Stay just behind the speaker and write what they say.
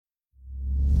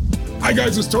Hi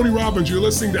guys, it's Tony Robbins. You're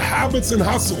listening to Habits and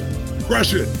Hustle.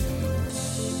 Crush it.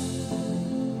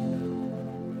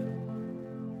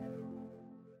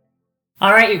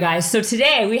 All right, you guys. So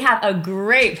today we have a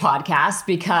great podcast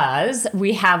because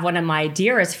we have one of my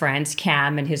dearest friends,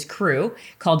 Cam, and his crew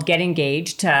called Get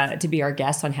Engaged to be our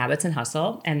guests on Habits and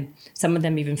Hustle. And some of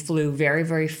them even flew very,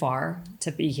 very far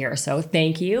to be here. So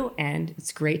thank you. And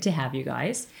it's great to have you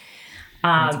guys.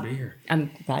 Glad to be here.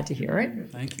 I'm glad to hear it.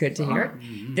 Thank you. Good to hear it.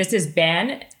 Mm-hmm. This is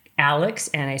Ben, Alex,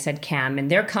 and I said Cam, and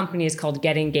their company is called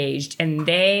Get Engaged, and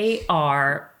they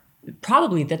are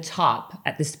probably the top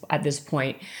at this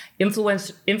point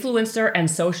influencer and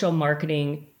social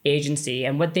marketing agency.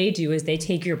 And what they do is they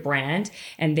take your brand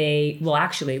and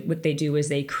what they do is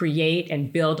they create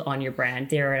and build on your brand.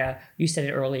 They're you said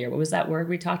it earlier. What was that word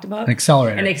we talked about? An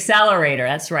accelerator. An accelerator.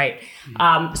 That's right.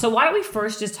 So why don't we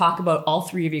first just talk about all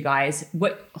three of you guys,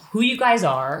 who you guys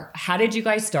are, how did you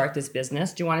guys start this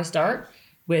business? Do you want to start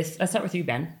with, let's start with you,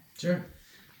 Ben. Sure.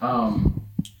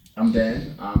 I'm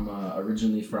Ben. I'm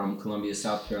originally from Columbia,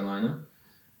 South Carolina.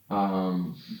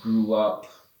 Grew up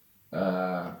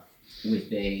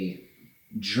with a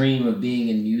dream of being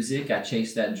in music. I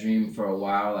chased that dream for a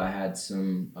while. I had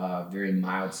some very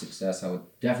mild success. I would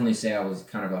definitely say I was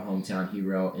kind of a hometown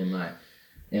hero in my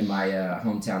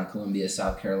hometown of Columbia,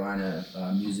 South Carolina.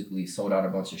 Musically, sold out a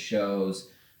bunch of shows.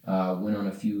 Went on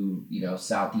a few,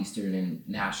 southeastern and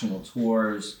national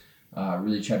tours.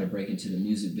 Really tried to break into the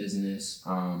music business.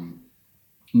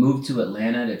 Moved to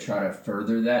Atlanta to try to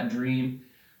further that dream.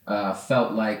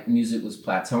 Felt like music was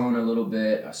plateauing a little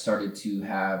bit. I started to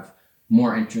have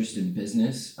more interest in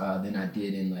business than I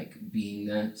did in being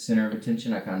the center of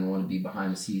attention. I kind of want to be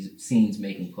behind the scenes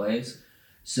making plays.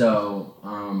 So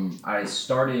I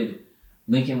started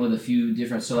linking with a few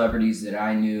different celebrities that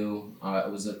I knew.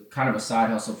 It was a kind of a side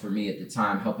hustle for me at the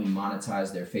time, helping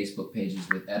monetize their Facebook pages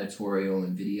with editorial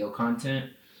and video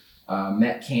content.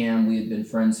 Met Cam. We had been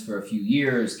friends for a few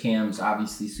years. Cam's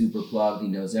obviously super plugged. He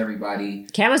knows everybody.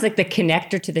 Cam is like the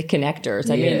connector to the connectors.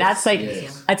 I mean, that's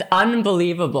it's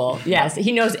unbelievable. Yes,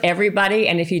 he knows everybody.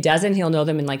 And if he doesn't, he'll know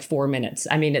them in 4 minutes.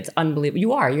 I mean, it's unbelievable.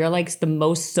 You're like the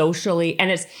most socially,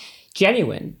 and it's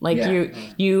genuine.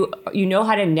 You know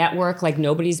how to network like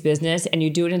nobody's business, and you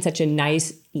do it in such a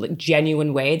nice,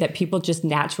 genuine way that people just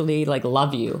naturally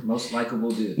love you. Most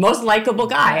likable dude. Most likable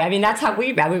guy. I mean, that's how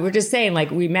we met. We were just saying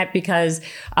we met because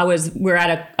we're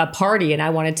at a party and I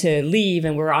wanted to leave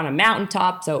and we're on a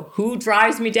mountaintop. So who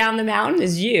drives me down the mountain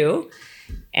is you.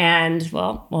 And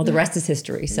well, the rest is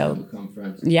history. So become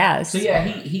friends. Yes. So yeah,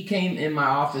 he came in my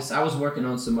office. I was working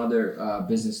on some other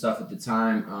business stuff at the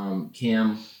time.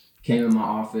 Cam came in my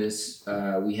office.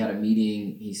 We had a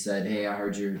meeting. He said, "Hey, I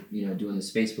heard you're doing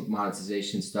this Facebook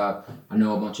monetization stuff. I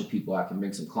know a bunch of people. I can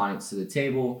bring some clients to the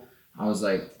table." I was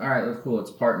like, "All right, that's cool.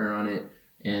 Let's partner on it."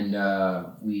 And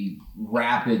we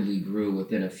rapidly grew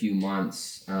within a few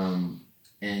months,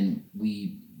 and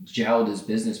we gelled as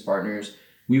business partners.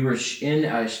 We were in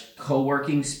a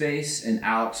co-working space, and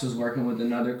Alex was working with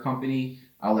another company.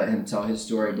 I'll let him tell his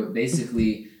story, but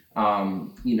basically,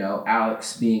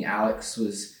 Alex being Alex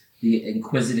was the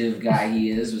inquisitive guy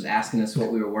he was asking us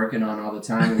what we were working on all the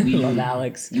time. And we love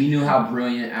Alex. We knew how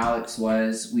brilliant Alex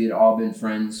was. We had all been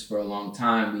friends for a long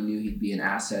time. We knew he'd be an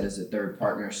asset as a third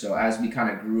partner. So as we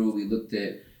kind of grew, we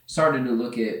started to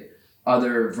look at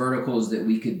other verticals that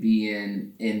we could be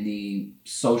in the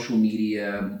social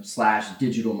media /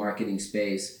 digital marketing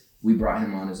space. We brought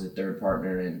him on as a third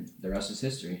partner, and the rest is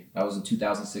history. That was in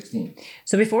 2016.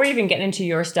 So before we even get into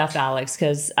your stuff, Alex,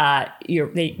 because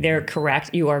they're correct.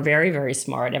 You are very, very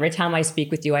smart. Every time I speak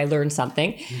with you, I learn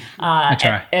something. I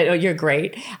try. You're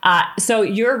great. So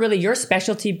your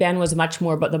specialty, Ben, was much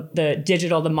more about the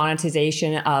digital, the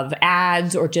monetization of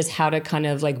ads, or just how to kind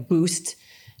of boost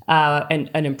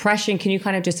an impression. Can you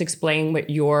kind of just explain what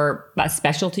your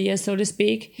specialty is, so to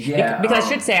speak? Yeah. Because I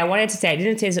didn't say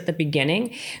this at the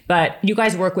beginning, but you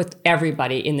guys work with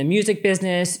everybody in the music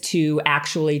business to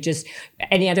actually just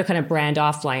any other kind of brand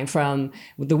offline, from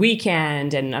The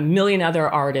Weeknd and a million other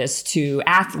artists to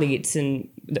athletes. And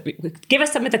give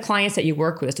us some of the clients that you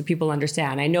work with so people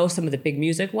understand. I know some of the big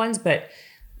music ones, but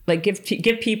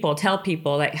tell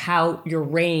people how your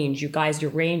range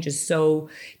is so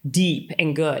deep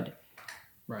and good.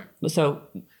 Right. So,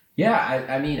 yeah,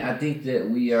 I think that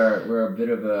we're a bit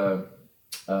of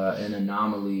an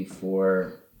anomaly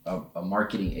for a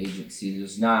marketing agency.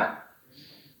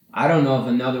 I don't know if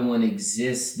another one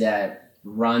exists that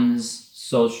runs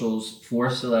socials for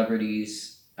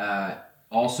celebrities,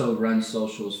 also runs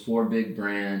socials for big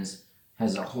brands,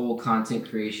 has a whole content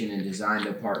creation and design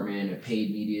department, a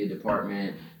paid media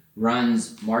department,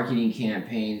 runs marketing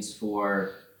campaigns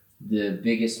for the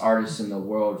biggest artists in the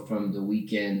world, from The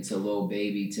Weeknd to Lil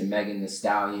Baby to Megan Thee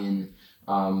Stallion,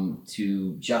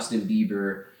 to Justin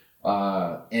Bieber,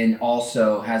 and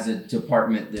also has a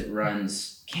department that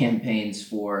runs campaigns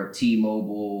for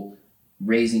T-Mobile,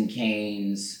 Raising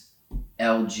Cane's,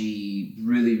 LG,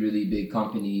 really, really big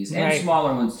companies, and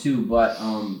smaller ones too. But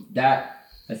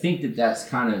I think that's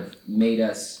kind of made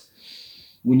us,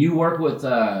 when you work with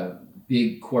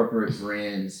big corporate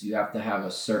brands, you have to have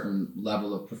a certain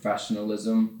level of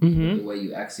professionalism with the way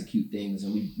you execute things.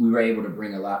 And we were able to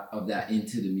bring a lot of that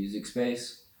into the music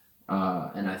space.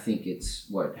 And I think it's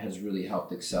what has really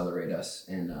helped accelerate us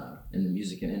in the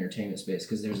music and entertainment space,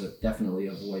 because there's definitely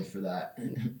a void for that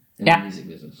in the music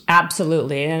business.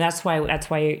 Absolutely, and that's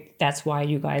why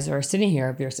you guys are sitting here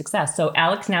of your success. So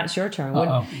Alex, now it's your turn.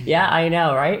 Yeah, I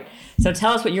know, right? So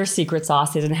tell us what your secret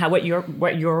sauce is and what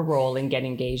your role in Get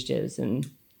Engaged is and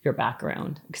your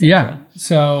background, etc. Yeah,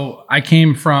 so I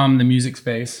came from the music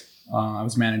space. I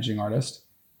was managing artist,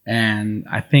 and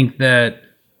I think that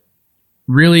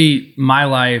really my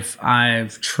life,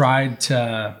 I've tried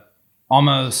to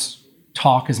almost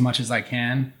talk as much as I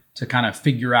can to kind of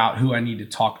figure out who I need to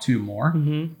talk to more.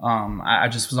 I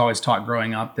just was always taught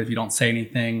growing up that if you don't say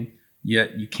anything,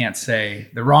 you can't say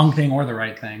the wrong thing or the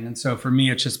right thing. And so for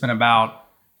me, it's just been about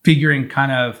figuring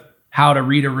kind of how to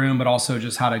read a room, but also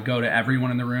just how to go to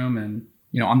everyone in the room and,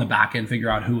 on the back end, figure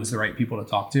out who was the right people to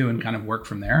talk to and kind of work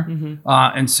from there.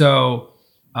 And so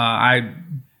I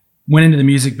went into the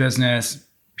music business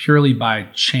purely by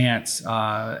chance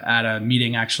at a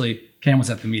meeting. Actually, Cam was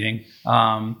at the meeting.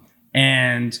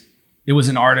 And it was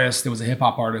an artist. It was a hip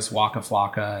hop artist, Waka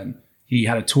Flocka. And he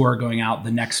had a tour going out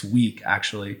the next week,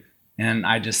 actually. And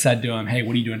I just said to him, "Hey,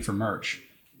 what are you doing for merch?"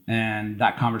 And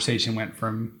that conversation went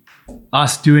from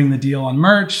us doing the deal on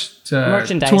merch to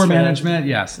tour management.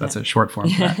 Yes, that's a short form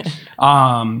for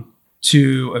that.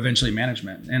 To eventually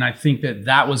management. And I think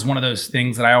that was one of those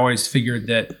things that I always figured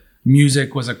that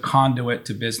music was a conduit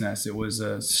to business. It was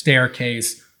a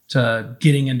staircase to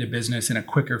getting into business in a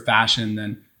quicker fashion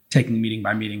than taking meeting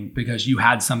by meeting, because you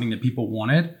had something that people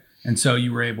wanted. And so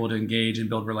you were able to engage and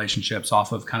build relationships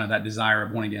off of kind of that desire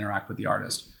of wanting to interact with the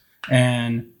artist.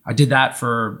 And I did that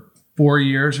for 4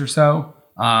 years or so.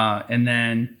 And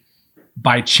then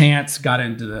by chance got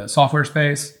into the software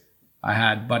space. I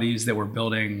had buddies that were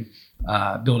building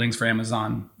buildings for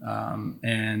Amazon,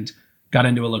 and got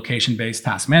into a location-based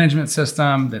task management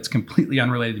system that's completely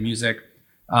unrelated to music.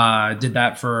 Did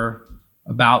that for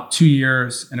about 2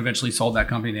 years and eventually sold that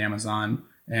company to Amazon.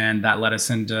 And that led us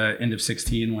into end of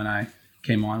 16 when I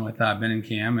came on with Ben and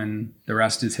Cam, and the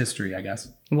rest is history, I guess.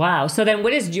 Wow. So then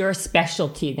what is your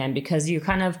specialty then? Because you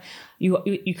kind of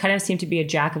seem to be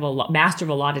a master of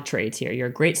a lot of trades here. You're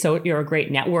a great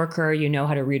networker. You know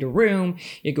how to read a room.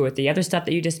 You're good with the other stuff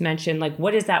that you just mentioned. Like,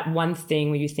 what is that one thing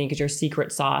where you think is your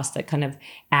secret sauce that kind of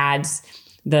adds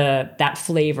that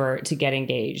flavor to Get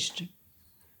Engaged?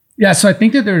 Yeah, so I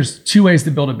think that there's two ways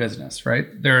to build a business, right?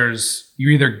 You're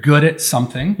either good at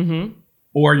something,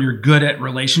 or you're good at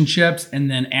relationships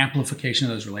and then amplification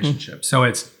of those relationships. So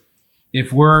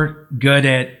if we're good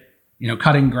at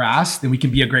cutting grass, then we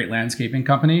can be a great landscaping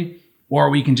company, or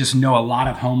we can just know a lot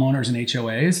of homeowners and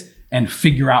HOAs and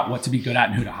figure out what to be good at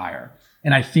and who to hire.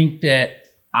 And I think that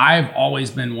I've always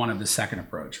been one of the second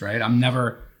approach, right? I'm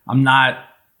not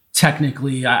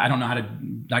technically, I don't know how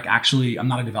to, I'm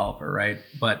not a developer, right?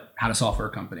 But how to software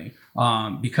a company,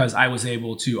 because I was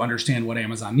able to understand what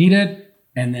Amazon needed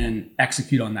and then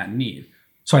execute on that need.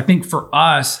 So I think for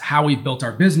us, how we've built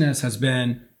our business has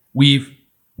been, we've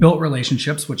built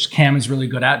relationships, which Cam is really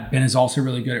good at. Ben is also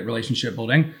really good at relationship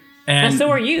building. And so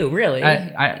are you, really.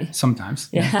 I sometimes.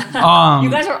 Yeah.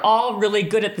 You guys are all really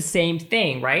good at the same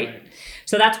thing, right?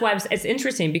 So that's why it's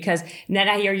interesting, because then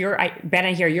I hear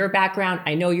your background.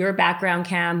 I know your background,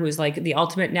 Cam, who's like the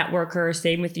ultimate networker.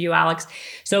 Same with you, Alex.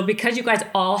 So because you guys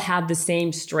all have the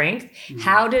same strength,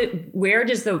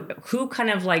 who kind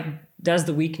of like does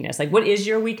the weakness? Like, what is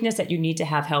your weakness that you need to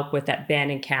have help with that Ben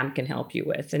and Cam can help you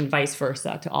with, and vice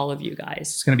versa to all of you guys?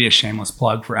 It's going to be a shameless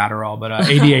plug for Adderall, but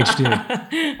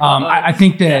ADHD. I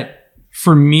think that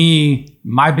for me,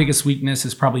 my biggest weakness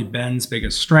is probably Ben's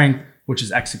biggest strength, which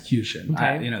is execution.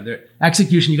 Okay.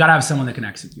 Execution, you got to have someone that can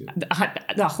execute.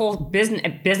 The whole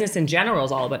business in general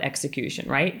is all about execution,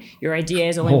 right? Your idea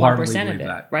is only 1% of it,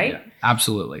 that. right? Yeah,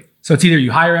 absolutely. So it's either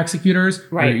you hire executors,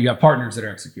 right, or you have partners that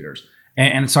are executors.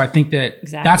 And so I think that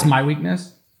that's my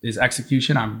weakness, is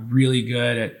execution. I'm really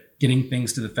good at getting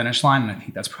things to the finish line. And I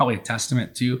think that's probably a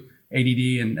testament to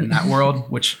ADD and that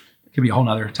world, which could be a whole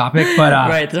nother topic, but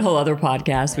right, it's a whole other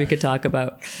podcast we could talk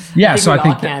about. yeah. I So I we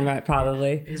think all can, right,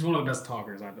 probably. He's one of the best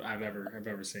talkers I've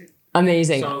ever seen.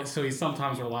 Amazing. So he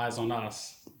sometimes relies on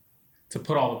us to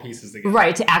put all the pieces together.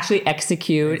 Right, to actually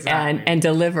execute Exactly. and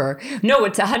deliver. No,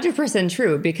 it's 100%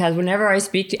 true, because whenever I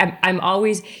speak to, I'm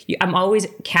always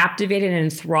captivated and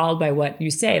enthralled by what you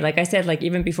say. Like I said, like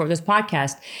even before this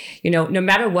podcast, no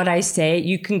matter what I say,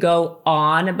 you can go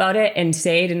on about it and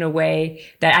say it in a way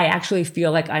that I actually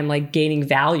feel like I'm like gaining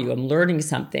value. I'm learning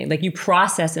something. Like you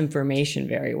process information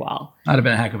very well. I'd have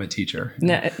been a heck of a teacher.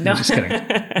 No. Just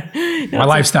kidding. My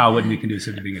lifestyle wouldn't be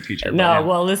conducive to being a teacher. No, but yeah.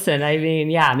 well, listen, I mean,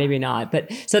 yeah, maybe not.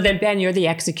 But so then, Ben, you're the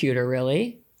executor,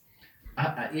 really?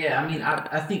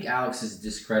 I think Alex has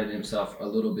discredited himself a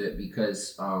little bit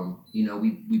because,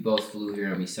 we both flew here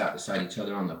and we sat beside each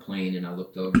other on the plane, and I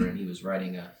looked over and he was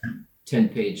writing a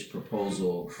 10-page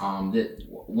proposal that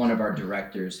one of our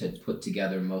directors had put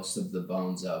together most of the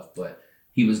bones of, but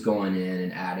he was going in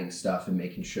and adding stuff and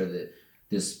making sure that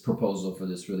this proposal for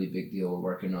this really big deal we're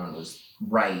working on was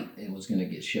right and was going to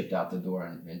get shipped out the door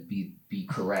and be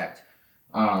correct.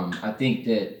 I think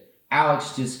that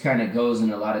Alex just kind of goes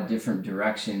in a lot of different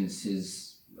directions.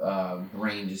 His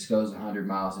brain just goes 100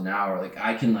 miles an hour. Like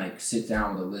I can like sit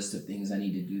down with a list of things I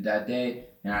need to do that day,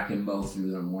 and I can mow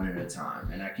through them one at a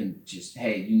time. And I can just,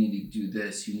 hey, you need to do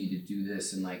this, you need to do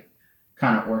this, and like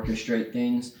kind of orchestrate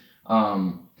things.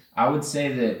 I would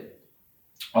say that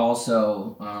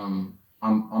also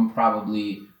I'm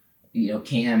probably,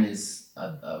 Cam is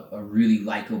a really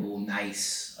likable,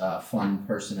 nice, fun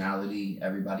personality.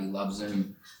 Everybody loves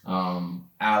him.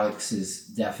 Alex is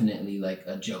definitely like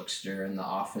a jokester in the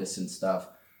office and stuff.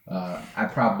 I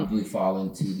probably fall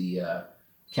into the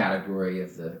category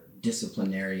of the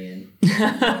disciplinarian.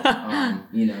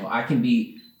 I can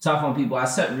be tough on people. I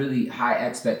set really high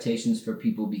expectations for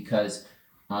people because,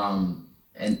 and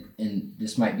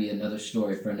this might be another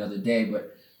story for another day,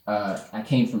 but I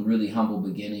came from really humble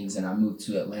beginnings, and I moved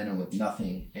to Atlanta with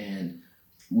nothing and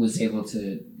was able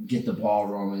to get the ball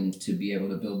rolling to be able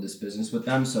to build this business with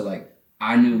them. So like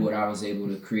I knew what I was able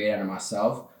to create out of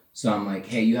myself. So I'm like,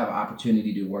 hey, you have an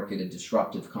opportunity to work at a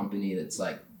disruptive company that's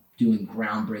like doing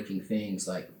groundbreaking things.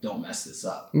 Like, don't mess this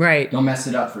up. Right. Don't mess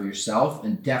it up for yourself,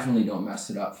 and definitely don't mess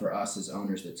it up for us as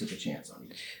owners that took a chance on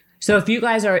you. So if you're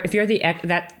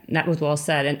that was well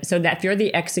said. And so that if you're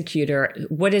the executor,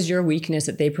 what is your weakness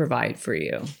that they provide for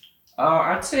you?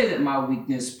 I'd say that my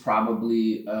weakness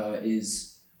probably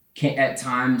at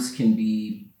times can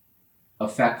be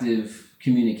effective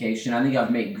communication. I think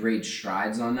I've made great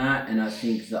strides on that. And I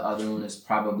think the other one is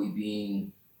probably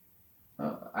being,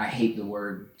 I hate the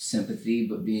word sympathy,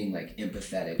 but being like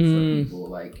empathetic for people,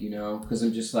 like, because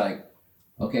I'm just like,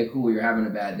 okay, cool, you're having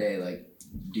a bad day, like,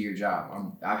 do your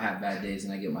job. I've had bad days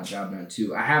and I get my job done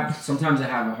too. Sometimes I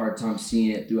have a hard time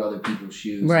seeing it through other people's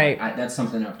shoes. Right. That's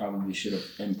something I probably should have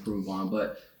improved on.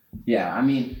 But yeah, I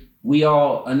mean,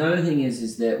 another thing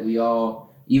is that we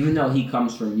all, even though he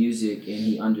comes from music and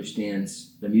he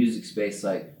understands the music space,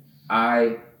 like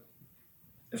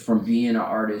from being an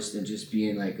artist and just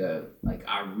being like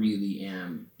I really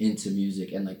am into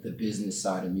music and like the business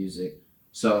side of music.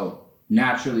 So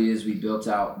naturally, as we built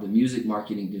out the music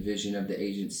marketing division of the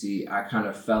agency, I kind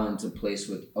of fell into place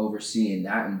with overseeing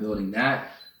that and building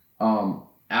that.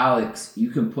 Alex,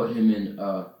 you can put him in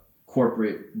a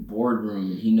corporate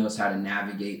boardroom and he knows how to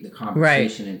navigate the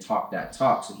conversation and talk that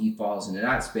talk. So he falls into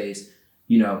that space.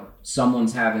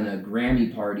 Someone's having a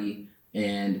Grammy party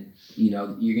and,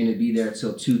 you're going to be there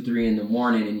till 2-3 in the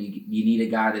morning, and you need a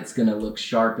guy that's going to look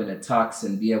sharp in a tux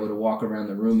and be able to walk around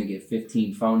the room and get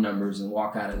 15 phone numbers and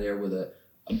walk out of there with a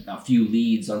few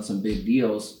leads on some big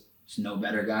deals. There's no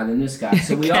better guy than this guy.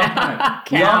 So we all kind of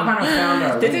found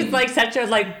our This lane. is like such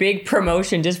a big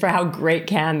promotion just for how great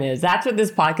Cam is. That's what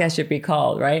this podcast should be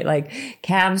called, right? Like,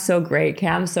 Cam's so great.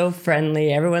 Cam's so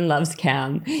friendly. Everyone loves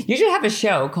Cam. You should have a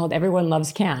show called Everyone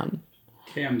Loves Cam.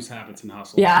 Cam's habits and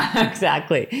hustle. Yeah,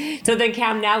 exactly. So then,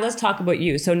 Cam, now let's talk about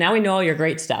you. So now we know all your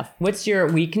great stuff. What's your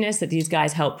weakness that these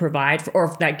guys help provide,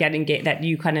 or that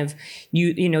you kind of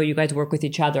you guys work with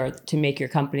each other to make your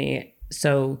company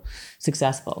so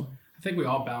successful? I think we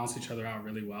all balance each other out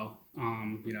really well.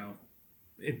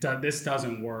 This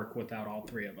doesn't work without all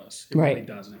three of us. It really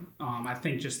doesn't. I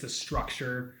think just the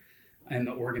structure and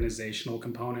the organizational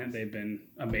component, they've been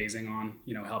amazing on,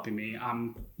 helping me.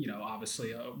 I'm,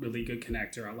 obviously a really good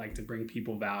connector. I like to bring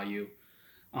people value.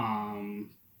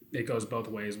 It goes both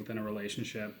ways within a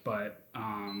relationship, but,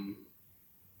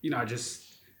 just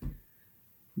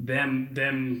them,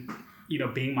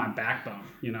 being my backbone,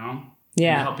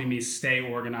 Yeah. and helping me stay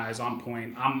organized, on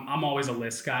point. I'm always a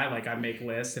list guy. Like, I make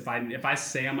lists. If I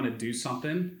say I'm going to do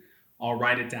something, I'll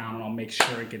write it down and I'll make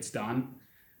sure it gets done.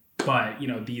 But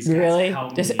these guys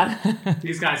help me.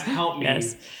 These guys help me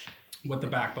Yes. with the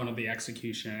backbone of the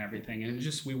execution and everything, and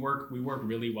just we work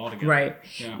really well together. Right.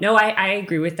 Yeah. No, I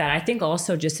agree with that. I think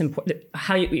also just important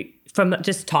how from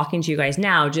just talking to you guys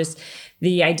now, just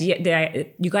the idea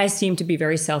that you guys seem to be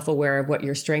very self-aware of what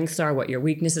your strengths are, what your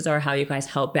weaknesses are, how you guys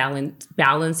help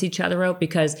balance each other out,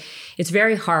 because it's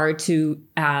very hard to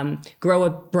grow a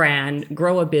brand,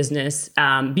 grow a business,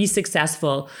 be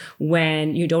successful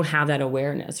when you don't have that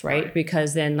awareness, right?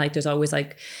 Because then there's always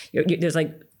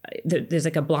there's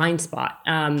a blind spot.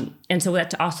 And so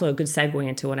that's also a good segue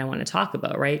into what I want to talk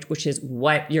about, right? Which is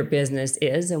what your business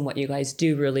is and what you guys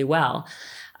do really well.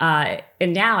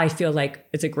 And now I feel like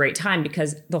it's a great time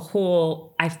because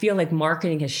I feel like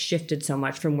marketing has shifted so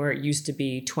much from where it used to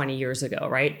be 20 years ago,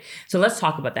 right? So let's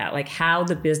talk about that, like how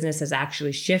the business has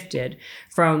actually shifted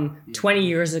from 20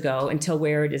 years ago until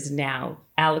where it is now.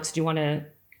 Alex, do you want to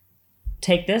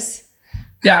take this?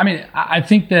 Yeah, I mean, I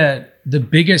think that the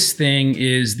biggest thing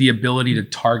is the ability to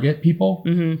target people.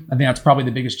 Mm-hmm. I think that's probably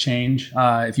the biggest change.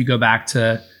 If you go back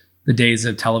to the days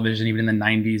of television, even in the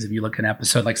 90s, if you look at an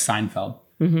episode like Seinfeld,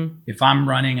 mm-hmm. if I'm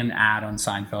running an ad on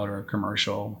Seinfeld or a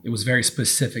commercial, it was very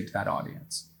specific to that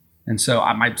audience. And so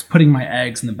I'm putting my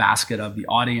eggs in the basket of the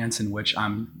audience in which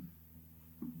I'm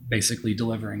basically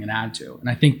delivering an ad to. And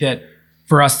I think that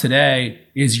for us today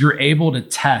is you're able to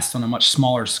test on a much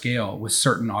smaller scale with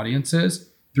certain audiences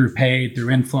through paid, through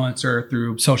influencer,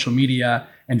 through social media,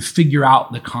 and figure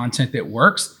out the content that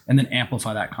works and then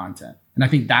amplify that content. And I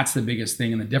think that's the biggest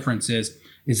thing. And the difference is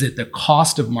that the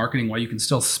cost of marketing, while you can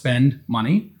still spend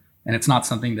money, and it's not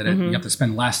something that you have to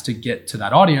spend less to get to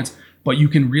that audience, but you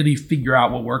can really figure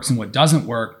out what works and what doesn't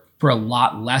work for a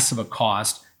lot less of a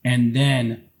cost, and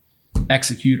then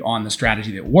execute on the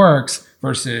strategy that works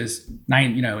versus in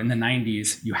the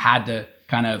 90s, you had to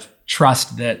kind of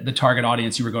trust that the target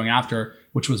audience you were going after,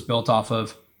 which was built off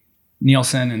of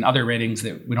Nielsen and other ratings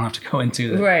that we don't have to go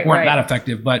into that weren't that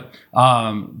effective, but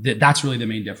that's really the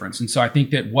main difference. And so I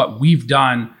think that what we've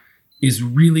done is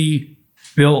really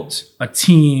built a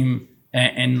team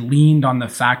and leaned on the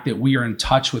fact that we are in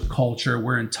touch with culture,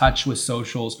 we're in touch with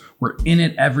socials, we're in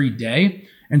it every day.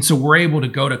 And so we're able to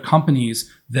go to companies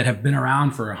that have been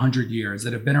around for 100 years,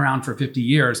 that have been around for 50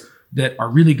 years, that are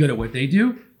really good at what they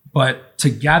do. But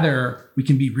together, we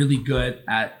can be really good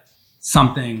at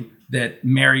something that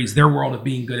marries their world of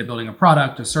being good at building a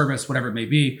product, a service, whatever it may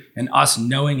be, and us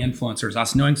knowing influencers,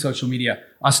 us knowing social media,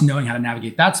 us knowing how to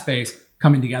navigate that space,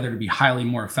 coming together to be highly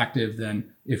more effective than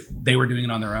if they were doing it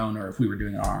on their own or if we were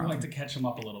doing it on our own. I like to catch them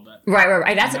up a little bit.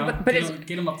 Right. That's but it's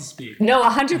get them up to speed. No,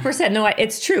 100%. No,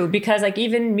 it's true because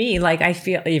even me, I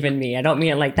feel I don't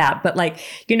mean it like that, but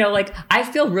I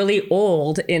feel really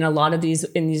old in a lot of these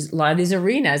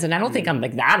arenas, and I don't think I'm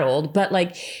that old, but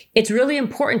it's really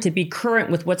important to be current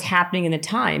with what's happening in the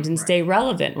times and stay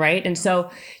relevant, right? And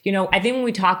so, I think when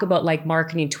we talk about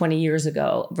marketing 20 years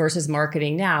ago versus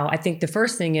marketing now, I think the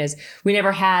first thing is we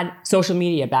never had social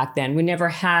media back then. We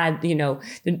never had,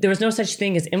 there was no such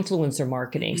thing as influencer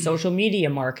marketing, social media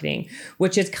marketing,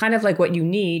 which is kind of what you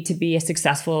need to be a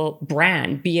successful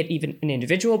brand, be it even an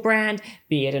individual brand,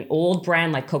 be it an old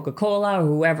brand like Coca-Cola or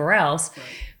whoever else. Right.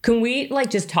 Can we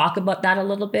just talk about that a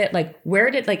little bit?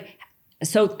 Where did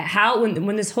so how,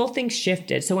 when this whole thing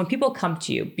shifted, so when people come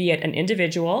to you, be it an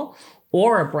individual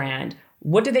or a brand,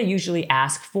 what do they usually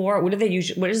ask for?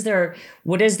 What is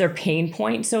their pain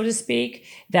point, so to speak,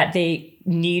 that they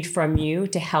need from you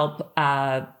to help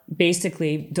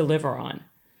basically deliver on?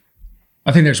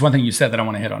 I think there's one thing you said that I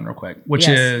want to hit on real quick, which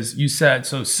is you said,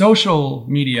 so social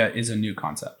media is a new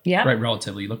concept, right?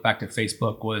 Relatively. You look back to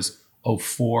Facebook was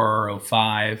 04,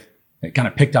 05. It kind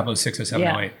of picked up 06, 07,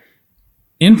 08.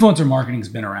 Influencer marketing's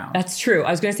been around. That's true.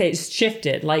 I was going to say it's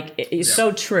shifted. It's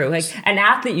so true. An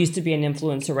athlete used to be an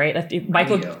influencer, right?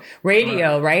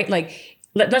 Radio, right?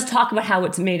 Let's talk about how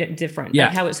it's made it different.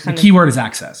 Yeah. How it's the keyword is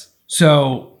access.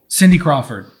 So Cindy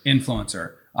Crawford,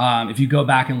 influencer. If you go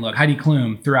back and look, Heidi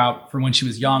Klum from when she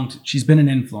was young, she's been an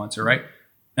influencer, right?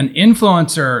 An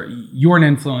influencer, you're an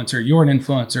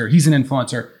influencer, he's an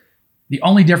influencer. The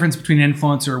only difference between an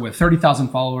influencer with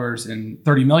 30,000 followers and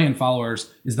 30 million followers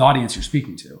is the audience you're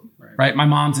speaking to, right? My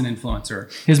mom's an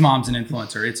influencer. His mom's an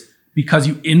influencer. It's because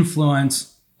you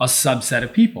influence a subset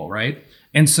of people, right?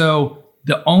 And so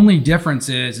the only difference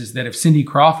is that if Cindy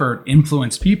Crawford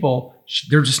influenced people,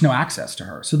 there's just no access to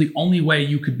her. So the only way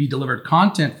you could be delivered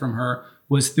content from her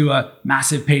was through a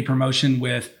massive paid promotion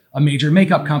with a major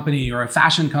makeup company or a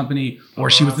fashion company, or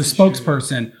she was the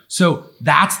spokesperson. So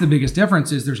that's the biggest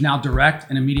difference is there's now direct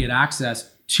and immediate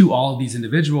access to all of these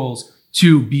individuals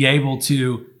to be able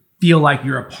to feel like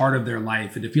you're a part of their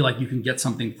life and to feel like you can get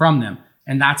something from them.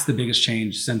 And that's the biggest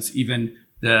change since even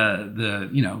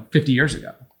the 50 years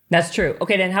ago. That's true.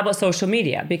 Okay, then how about social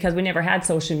media? Because we never had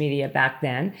social media back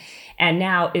then. And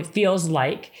now it feels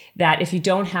like that if you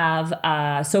don't have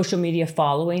a social media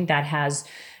following that has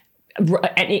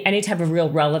any type of real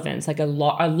relevance, like a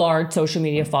large social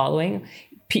media following,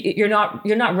 you're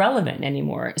not relevant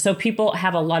anymore. So people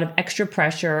have a lot of extra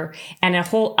pressure and a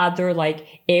whole other like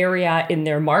area in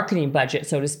their marketing budget,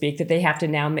 so to speak, that they have to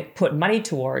now put money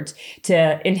towards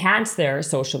to enhance their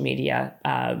social media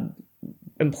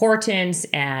importance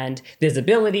and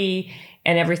visibility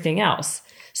and everything else.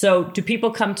 So do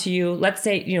people come to you, let's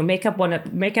say, make up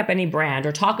any brand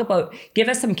or give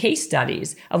us some case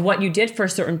studies of what you did for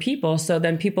certain people so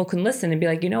then people can listen and be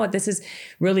like, you know what, this is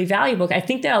really valuable. I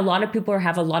think that a lot of people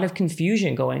have a lot of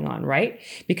confusion going on, right?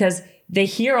 Because they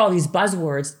hear all these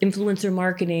buzzwords, influencer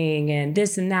marketing and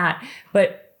this and that,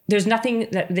 but there's nothing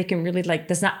that they can really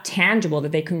that's not tangible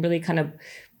that they can really kind of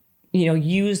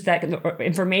use that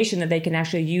information that they can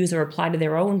actually use or apply to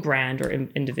their own brand or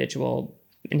individual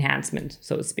enhancement,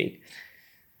 so to speak.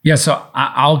 Yeah, so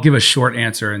I'll give a short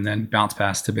answer and then bounce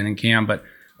past to Ben and Cam. But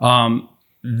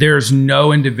there's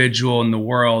no individual in the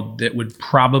world that would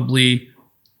probably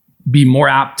be more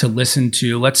apt to listen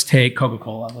to. Let's take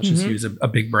Coca-Cola. Let's just use a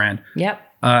big brand. Yep.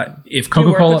 If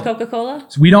Coca-Cola, do you work with Coca-Cola?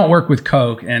 So we don't work with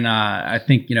Coke, and I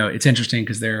think it's interesting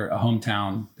because they're a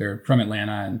hometown. They're from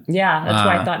Atlanta, and yeah, that's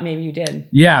why I thought maybe you did.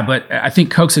 Yeah, but I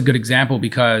think Coke's a good example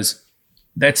because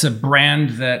that's a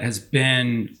brand that has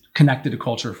been connected to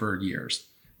culture for years,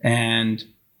 and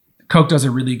Coke does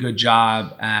a really good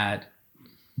job at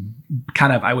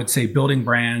kind of, I would say, building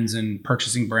brands and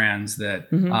purchasing brands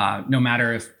that no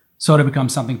matter if soda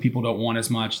becomes something people don't want as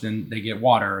much, then they get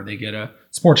water or they get a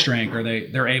sports drink, or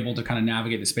they're able to kind of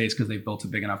navigate the space because they've built a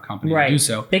big enough company to do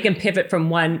so. They can pivot from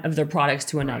one of their products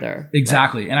to another.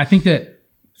 Exactly. And I think that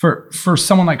for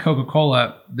someone like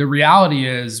Coca-Cola, the reality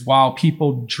is while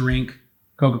people drink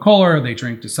Coca-Cola or they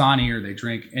drink Dasani or they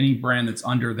drink any brand that's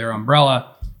under their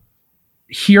umbrella,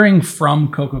 hearing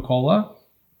from Coca-Cola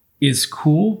is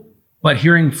cool. But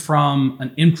hearing from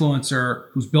an influencer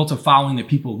who's built a following that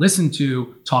people listen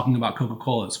to talking about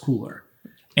Coca-Cola is cooler.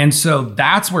 And so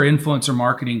that's where influencer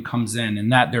marketing comes in,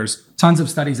 and that there's tons of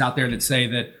studies out there that say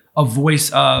that a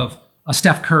voice of a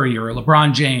Steph Curry or a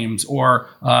LeBron James or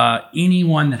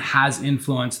anyone that has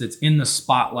influence that's in the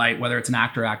spotlight, whether it's an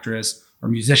actor, actress, or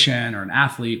musician or an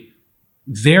athlete,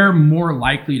 they're more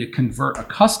likely to convert a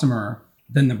customer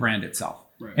than the brand itself.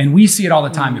 Right. And we see it all the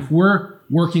time. If we're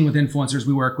working with influencers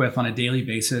we work with on a daily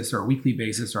basis or a weekly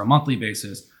basis or a monthly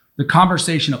basis, the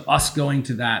conversation of us going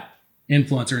to that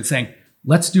influencer and saying,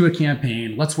 let's do a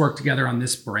campaign, let's work together on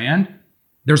this brand,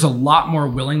 there's a lot more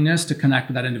willingness to connect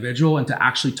with that individual and to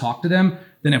actually talk to them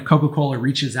than if Coca-Cola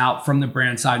reaches out from the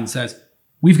brand side and says,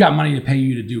 we've got money to pay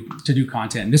you to do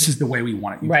content, and this is the way we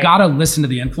want it. You've got to listen to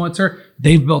the influencer.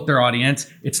 They've built their audience.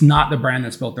 It's not the brand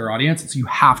that's built their audience. So you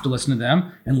have to listen to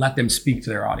them and let them speak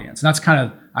to their audience. And that's kind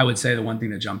of, I would say, the one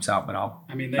thing that jumps out, but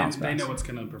they know what's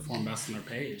going to perform best on their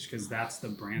page because that's the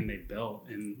brand they built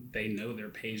and they know their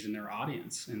page and their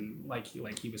audience. And like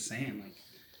he was saying,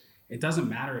 it doesn't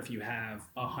matter if you have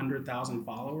 100,000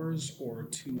 followers or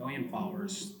 2 million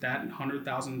followers. That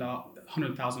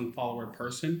 100,000 follower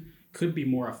person could be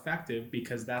more effective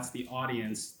because that's the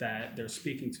audience that they're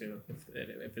speaking to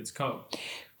if it's Coke.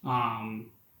 And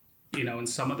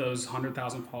some of those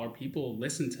 100,000 follower people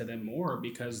listen to them more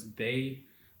because they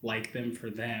like them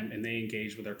for them and they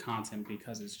engage with their content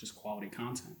because it's just quality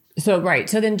content. So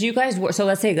then do you guys,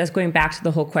 let's going back to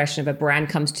the whole question of a brand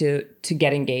comes to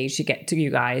get engaged, to get to you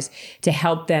guys to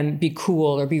help them be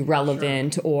cool or be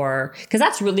relevant, or because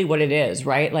that's really what it is,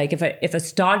 right? Like if a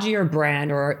stodgier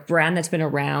brand or a brand that's been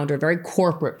around or a very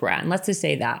corporate brand, let's just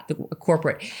say that, the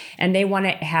corporate, and they want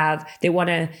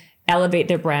to elevate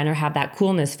their brand or have that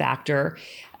coolness factor,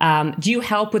 do you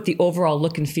help with the overall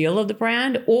look and feel of the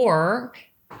brand, or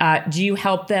do you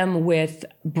help them with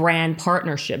brand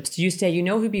partnerships? Do you say,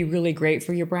 who'd be really great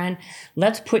for your brand?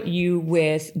 Let's put you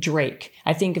with Drake.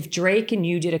 I think if Drake and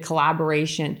you did a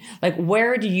collaboration,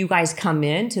 where do you guys come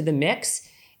into the mix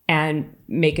and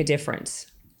make a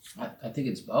difference? I think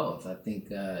it's both. I think,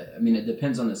 it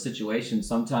depends on the situation.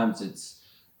 Sometimes it's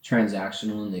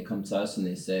transactional and they come to us and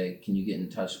they say, can you get in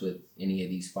touch with any of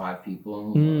these 5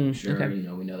 people? Sure. Okay.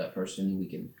 We know that person. We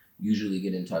can usually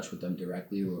get in touch with them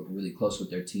directly. We're really close with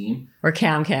their team. Or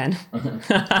Cam can.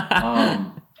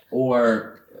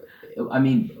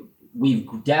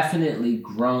 We've definitely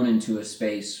grown into a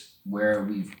space where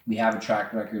we have a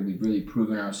track record. We've really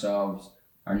proven ourselves.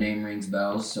 Our name rings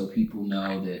bells, so people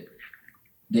know that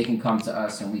they can come to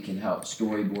us and we can help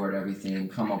storyboard everything,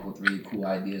 come up with really cool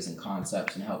ideas and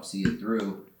concepts and help see it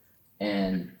through.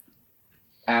 And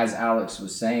as Alex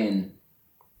was saying,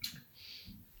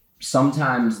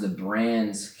 sometimes the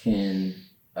brands can,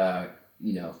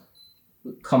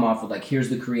 come off with like, here's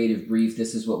the creative brief,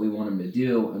 this is what we want them to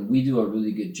do. And we do a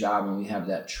really good job, and we have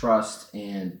that trust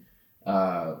and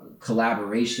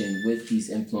collaboration with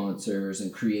these influencers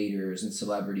and creators and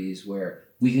celebrities, where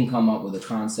we can come up with a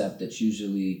concept that's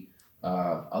usually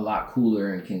a lot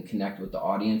cooler and can connect with the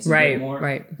audience a bit more.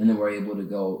 Right. And then we're able to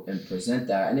go and present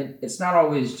that. And it's not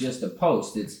always just a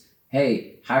post. It's,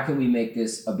 hey, how can we make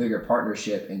this a bigger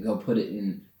partnership and go put it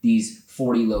in these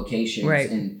 40 locations? Right.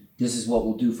 And this is what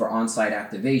we'll do for on-site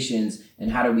activations.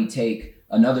 And how do we take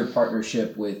another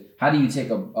partnership with, how do you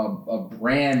take a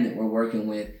brand that we're working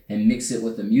with and mix it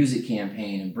with a music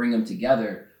campaign and bring them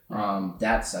together?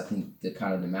 That's, I think, the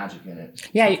kind of the magic in it.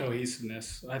 Yeah.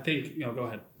 Cohesiveness. I think, go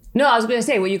ahead. No, I was going to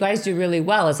say, what you guys do really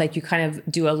well is like you kind of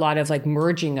do a lot of like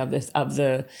merging of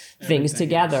the things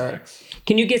together.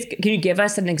 Can you give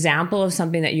us an example of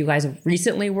something that you guys have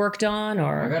recently worked on?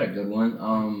 Or I got a good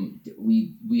one.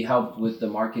 We helped with the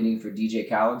marketing for DJ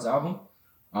Khaled's album,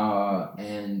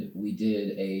 and we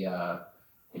did a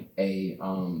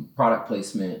product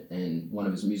placement in one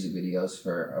of his music videos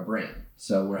for a brand.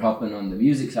 So we're helping on the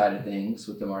music side of things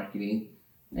with the marketing.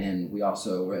 And we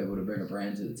also were able to bring a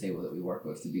brand to the table that we work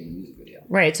with to be in the music video.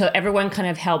 Right. So everyone kind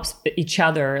of helps each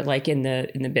other, like in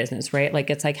the business, right? Like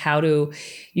it's like, how do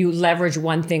you leverage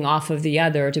one thing off of the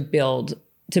other to build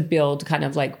kind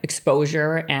of like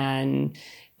exposure and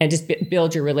just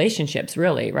build your relationships,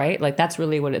 really, right? Like that's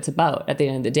really what it's about at the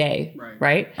end of the day,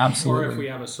 right? Absolutely. Or if we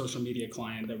have a social media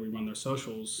client that we run their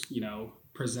socials,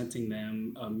 presenting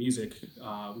them a music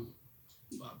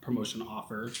promotion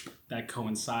offer that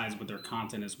coincides with their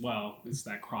content as well. It's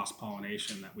that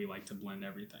cross-pollination that we like to blend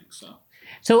everything.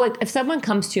 So like if someone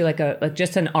comes to you like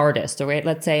just an artist, right?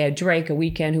 Let's say a Drake, a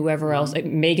Weeknd, whoever else, like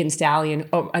Megan Stallion,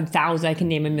 1,000, I can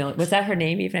name a million. Was that her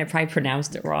name even? I probably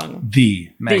pronounced it wrong.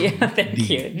 Thank you.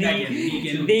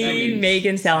 The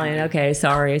Megan Stallion. Okay,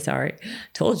 sorry.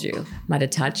 Told you. I'm out of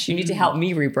touch. You need to help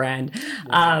me rebrand.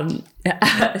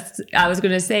 I was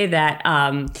going to say that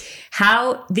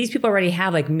how these people already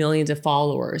have like millions of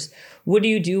followers. What do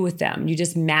you do with them? You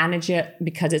just manage it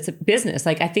because it's a business.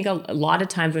 Like I think a lot of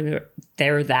times when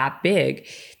they're that big,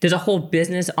 there's a whole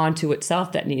business onto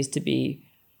itself that needs to be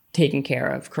taken care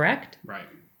of. Correct? Right.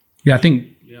 Yeah, I think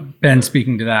Ben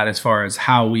speaking to that as far as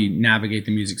how we navigate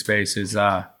the music space is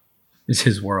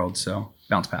his world. So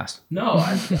bounce past. No,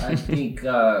 I think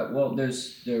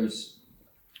there's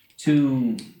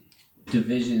two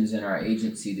divisions in our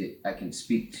agency that I can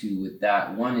speak to with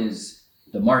that. One is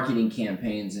the marketing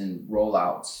campaigns and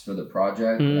rollouts for the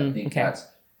project. And I think that's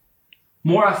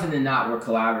more often than not, we're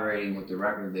collaborating with the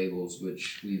record labels,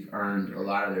 which we've earned a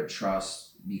lot of their trust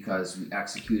because we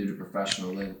executed at a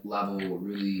professional level. We're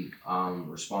really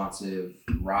responsive.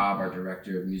 Rob, our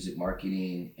director of music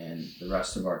marketing, and the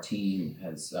rest of our team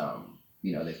has,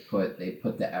 they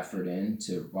put the effort in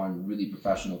to run really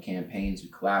professional campaigns. We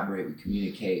collaborate, we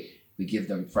communicate, we give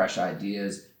them fresh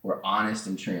ideas. We're honest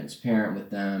and transparent with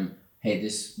them. Hey,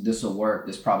 this will work.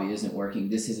 This probably isn't working.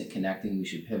 This isn't connecting. We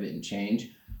should pivot and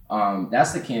change.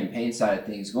 That's the campaign side of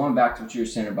things. Going back to what you were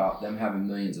saying about them having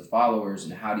millions of followers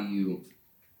and how do you,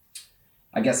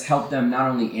 I guess, help them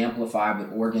not only amplify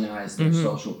but organize their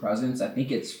social presence. I think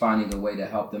it's finding a way to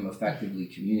help them effectively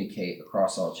communicate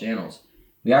across all channels.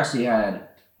 We actually had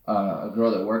a girl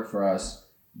that worked for us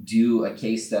do a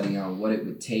case study on what it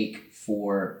would take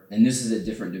for, and this is a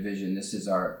different division. This is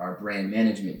our brand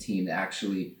management team that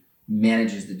actually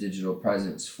manages the digital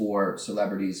presence for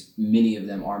celebrities. Many of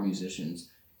them are musicians.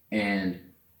 And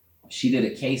she did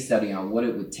a case study on what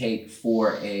it would take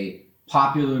for a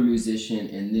popular musician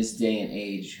in this day and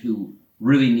age who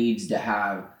really needs to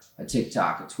have a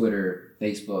TikTok, a Twitter,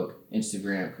 Facebook,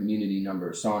 Instagram, community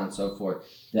number, so on and so forth.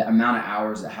 The amount of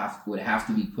hours that would have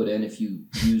to be put in if you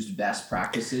used best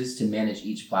practices to manage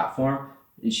each platform.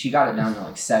 And she got it down to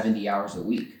like 70 hours a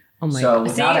week. Oh my so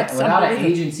without an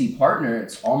agency partner,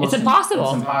 it's impossible.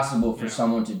 It's impossible for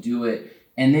someone to do it.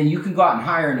 And then you can go out and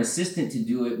hire an assistant to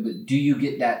do it, but do you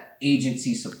get that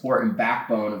agency support and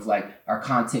backbone of like our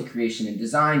content creation and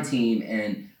design team?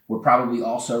 And we're probably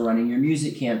also running your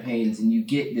music campaigns, and you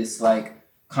get this like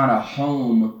kind of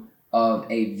home of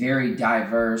a very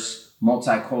diverse,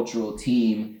 multicultural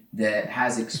team that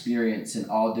has experience in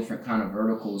all different kind of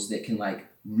verticals that can like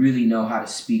really know how to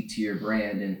speak to your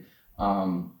brand. And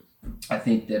I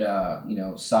think that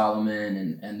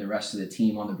Solomon and the rest of the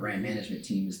team on the brand management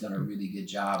team has done a really good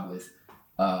job with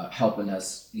helping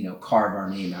us, carve our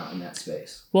name out in that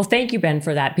space. Well, thank you, Ben,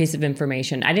 for that piece of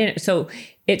information. So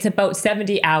it's about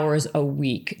 70 hours a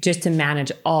week just to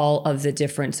manage all of the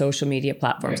different social media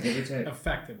platforms.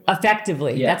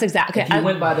 Effectively. Yeah. That's exactly. If you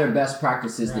went by their best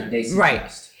practices that they suggest.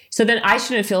 Right. So then I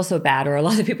shouldn't feel so bad, or a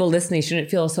lot of people listening shouldn't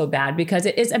feel so bad, because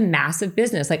it is a massive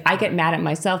business. Like, I get mad at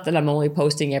myself that I'm only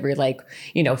posting every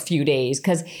few days,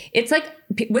 because it's like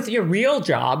with your real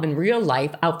job and real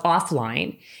life out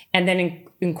offline, and then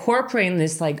incorporating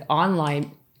this like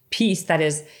online piece that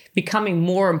is becoming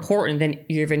more important than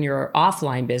even your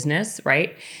offline business,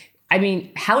 right? I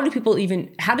mean, how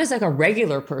does like a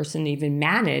regular person even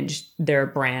manage their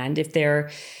brand if they're,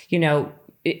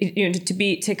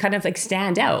 to kind of like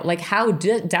stand out? Like, how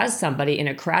does somebody in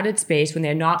a crowded space,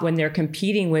 when they're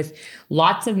competing with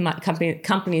lots of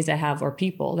companies that have, or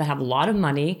people that have a lot of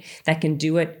money that can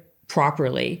do it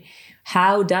properly,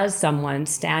 how does someone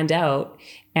stand out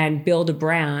and build a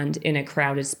brand in a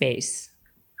crowded space?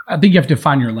 I think you have to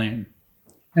find your lane.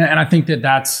 And I think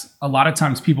that's a lot of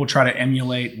times people try to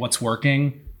emulate what's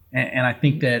working. And I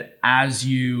think that as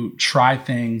you try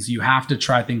things, you have to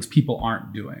try things people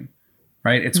aren't doing.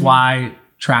 Right? It's why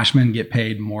trashmen get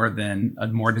paid more than a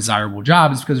more desirable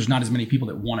job, is because there's not as many people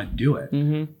that want to do it.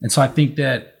 Mm-hmm. And so I think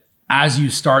that as you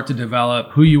start to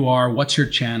develop who you are, what's your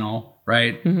channel,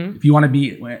 right? Mm-hmm. If you want to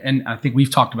be, and I think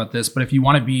we've talked about this, but if you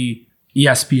want to be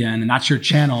ESPN and that's your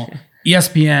channel,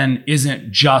 ESPN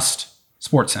isn't just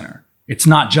SportsCenter. It's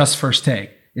not just First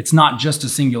Take. It's not just a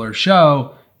singular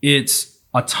show. It's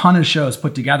a ton of shows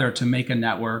put together to make a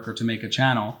network or to make a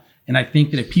channel. And I think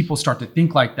that if people start to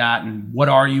think like that, and what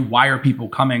are you? Why are people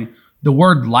coming? The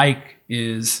word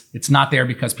it's not there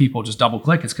because people just double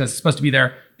click. It's because it's supposed to be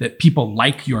there that people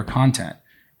like your content.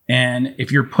 And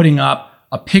if you're putting up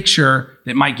a picture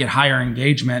that might get higher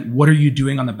engagement, what are you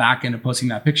doing on the back end of posting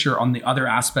that picture on the other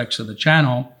aspects of the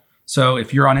channel? So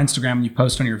if you're on Instagram and you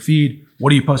post on your feed,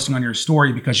 what are you posting on your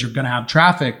story? Because you're going to have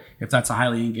traffic if that's a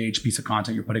highly engaged piece of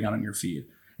content you're putting out on your feed.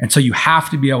 And so you have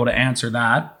to be able to answer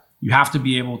that. You have to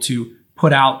be able to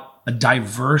put out a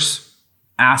diverse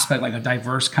aspect, like a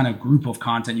diverse kind of group of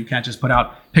content. You can't just put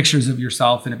out pictures of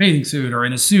yourself in a bathing suit or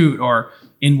in a suit or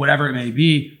in whatever it may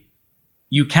be.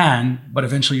 You can, but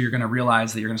eventually you're going to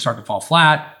realize that you're going to start to fall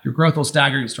flat. Your growth will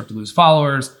stagger. You start to lose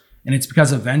followers. And it's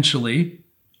because eventually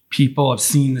people have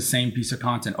seen the same piece of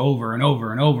content over and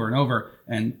over and over and over.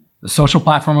 And the social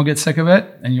platform will get sick of it,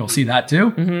 and you'll see that too.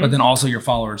 Mm-hmm. But then also your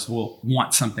followers will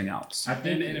want something else. And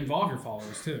involve your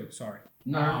followers too. Sorry.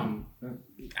 No.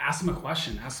 Ask them a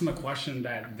question. Ask them a question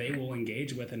that they will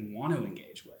engage with and want to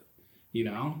engage with.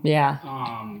 Yeah.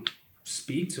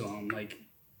 Speak to them. Like,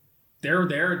 they're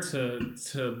there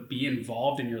to be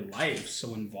involved in your life,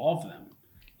 so involve them.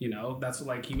 That's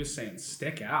like he was saying,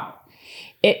 stick out.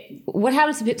 What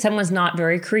happens if someone's not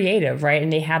very creative, right?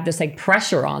 And they have this like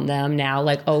pressure on them now,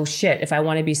 like, oh shit, if I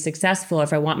want to be successful,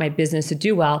 if I want my business to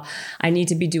do well, I need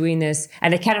to be doing this,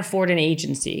 and I can't afford an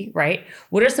agency, right?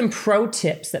 What are some pro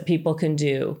tips that people can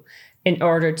do in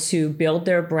order to build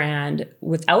their brand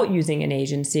without using an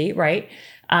agency, right?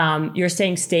 You're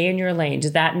saying stay in your lane.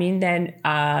 Does that mean then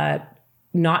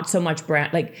not so much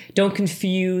brand, like don't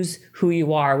confuse who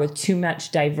you are with too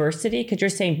much diversity? Because you're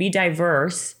saying be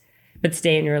diverse, but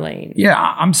stay in your lane. Yeah,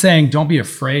 I'm saying don't be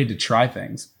afraid to try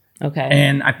things. Okay.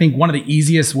 And I think one of the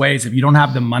easiest ways, if you don't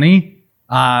have the money,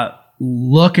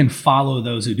 look and follow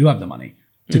those who do have the money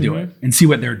to do it and see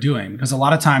what they're doing. Because a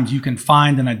lot of times you can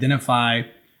find and identify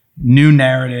new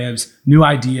narratives, new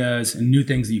ideas, and new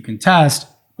things that you can test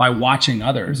by watching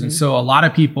others. And so a lot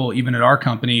of people, even at our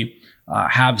company,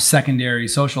 have secondary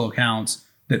social accounts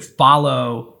that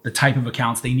follow the type of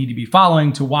accounts they need to be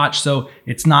following to watch. So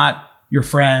it's not your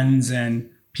friends and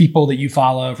people that you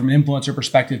follow from an influencer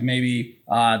perspective, maybe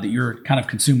that you're kind of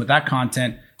consumed with that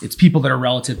content. It's people that are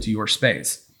relative to your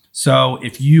space. So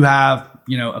if you have,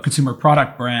 a consumer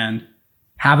product brand,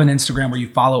 have an Instagram where you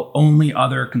follow only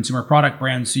other consumer product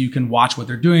brands so you can watch what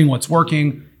they're doing, what's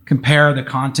working, compare the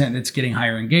content that's getting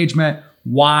higher engagement,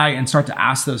 why, and start to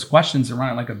ask those questions and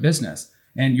run it like a business.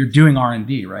 And you're doing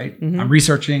R&D, right? I'm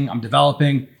researching, I'm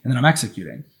developing, and then I'm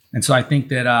executing. And so I think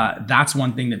that that's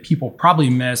one thing that people probably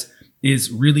miss,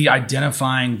 is really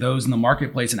identifying those in the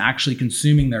marketplace and actually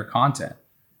consuming their content.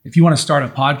 If you want to start a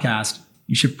podcast,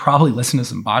 you should probably listen to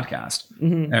some podcasts.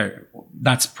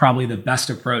 That's probably the best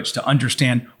approach to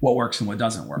understand what works and what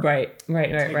doesn't work. Right.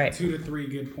 Take 2 to 3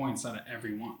 good points out of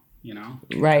every one,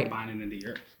 Right. Combine it into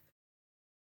yours.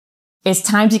 It's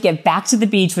time to get back to the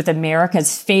beach with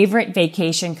America's favorite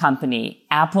vacation company,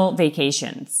 Apple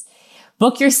Vacations.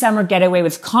 Book your summer getaway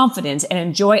with confidence and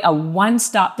enjoy a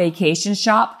one-stop vacation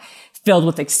shop filled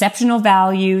with exceptional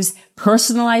values,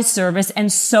 personalized service,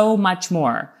 and so much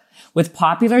more. With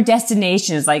popular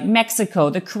destinations like Mexico,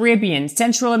 the Caribbean,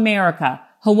 Central America,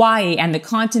 Hawaii, and the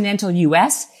continental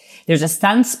US, there's a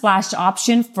Sunsplash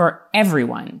option for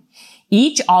everyone.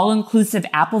 Each all-inclusive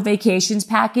Apple Vacations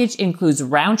package includes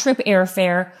round-trip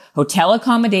airfare, hotel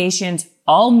accommodations,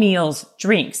 all meals,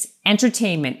 drinks,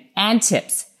 entertainment, and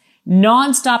tips.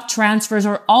 Non-stop transfers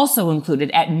are also included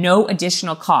at no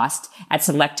additional cost at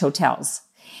select hotels.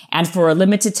 And for a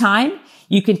limited time,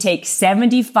 you can take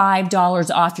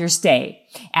 $75 off your stay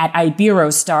at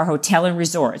Iberostar Hotel and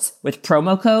Resorts with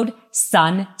promo code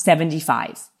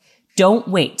SUN75. Don't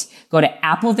wait. Go to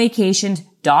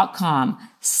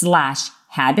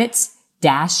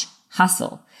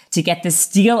applevacations.com/habits-hustle to get the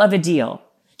steal of a deal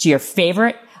to your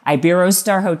favorite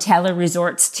Iberostar Hotel and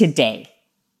Resorts today.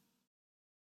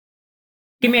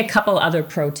 Give me a couple other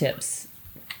pro tips.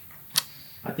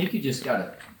 I think you just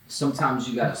sometimes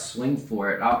you gotta swing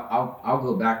for it. I'll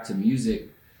go back to music.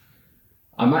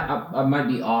 I might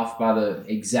be off by the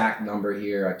exact number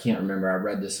here. I can't remember. I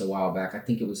read this a while back. I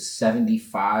think it was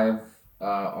 75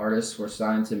 artists were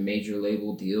signed to major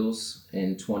label deals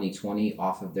in 2020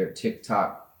 off of their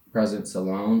TikTok presence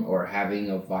alone, or having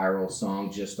a viral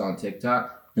song just on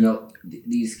TikTok.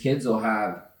 These kids will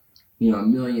have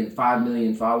 1 million, 5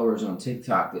 million followers on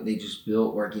TikTok that they just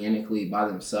built organically by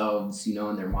themselves,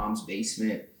 in their mom's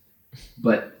basement.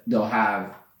 But they'll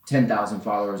have 10,000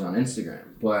 followers on Instagram.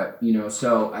 But,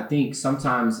 so I think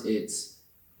sometimes it's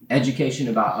education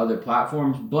about other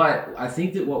platforms. But I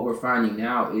think that what we're finding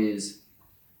now is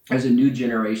there's a new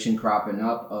generation cropping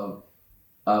up of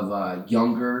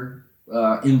younger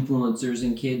influencers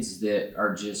and kids that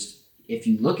are just, if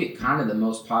you look at kind of the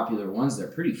most popular ones, they're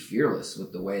pretty fearless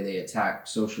with the way they attack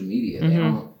social media. Mm-hmm. They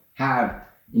don't have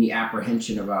any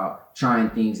apprehension about trying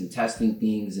things and testing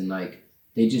things, and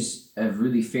they just have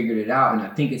really figured it out. And I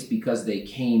think it's because they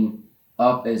came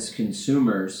up as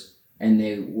consumers and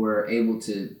they were able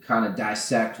to kind of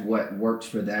dissect what worked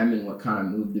for them and what kind of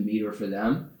moved the meter for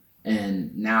them.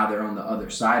 And now they're on the other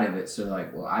side of it. So they're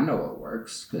like, well, I know what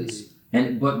works.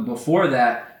 But before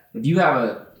that, if you have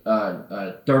a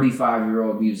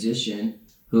 35-year-old musician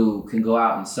who can go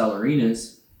out and sell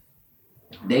arenas,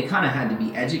 they kind of had to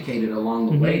be educated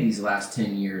along the way these last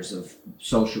 10 years of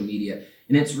social media.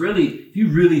 And it's really, if you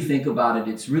really think about it,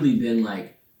 it's really been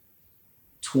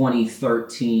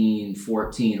 2013,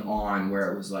 14 on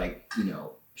where it was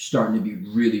starting to be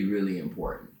really, really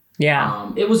important.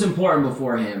 Yeah. It was important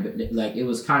beforehand, but it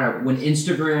was kind of when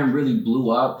Instagram really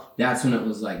blew up, that's when it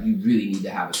was you really need to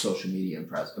have a social media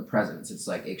presence. It's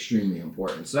extremely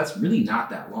important. So that's really not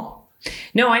that long.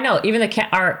 No, I know. Even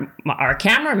our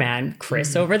cameraman,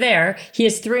 Chris over there, he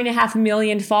has 3.5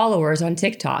 million followers on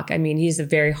TikTok. I mean, he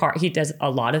does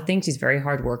a lot of things. He's very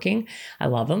hardworking. I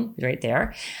love him. He's right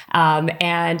there.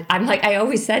 And I'm I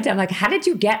always said to him, how did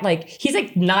you get he's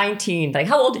 19.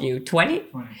 How old are you? 20?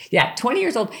 20. Yeah, 20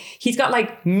 years old. He's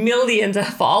got millions of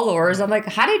followers. I'm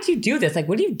how did you do this?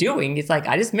 What are you doing? He's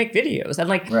I just make videos. I'm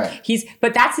right.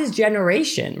 But that's his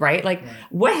generation, right? Right.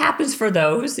 What happens for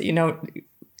those, I'm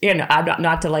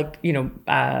not to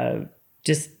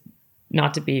just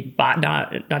not to be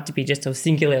just so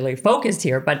singularly focused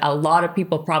here, but a lot of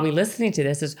people probably listening to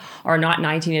this are not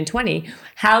 19 and 20.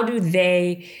 How do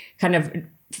they kind of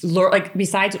learn?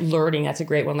 Besides learning, that's a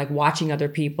great one. Watching other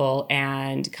people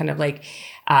and kind of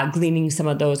gleaning some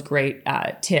of those great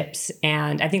tips.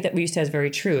 And I think that what you said is very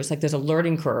true. It's there's a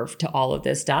learning curve to all of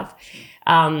this stuff.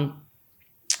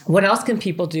 What else can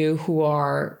people do who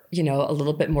are, a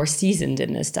little bit more seasoned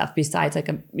in this stuff besides a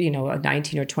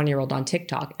 19 or 20-year-old on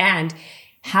TikTok? And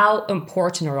how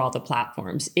important are all the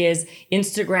platforms? Is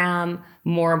Instagram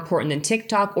more important than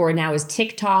TikTok, or now is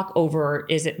TikTok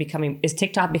is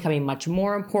TikTok becoming much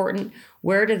more important?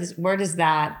 Where's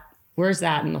that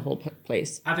in the whole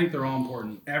place? I think they're all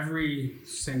important. Every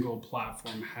single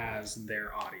platform has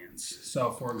their audience.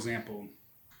 So for example,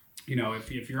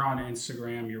 if you're on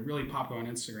Instagram, you're really popular on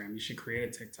Instagram, you should create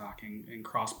a TikTok and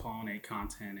cross-pollinate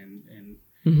content and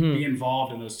be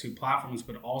involved in those two platforms.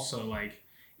 But also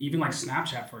even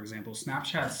Snapchat, for example.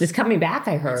 It's coming back,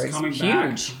 I heard. It's coming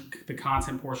huge. Back. The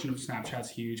content portion of Snapchat's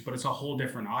huge, but it's a whole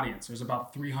different audience. There's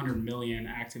about 300 million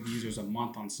active users a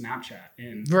month on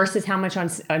Snapchat. Versus how much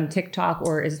on TikTok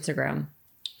or Instagram?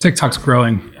 TikTok's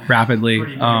growing rapidly.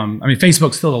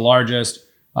 Facebook's still the largest.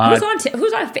 Who's on?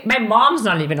 My mom's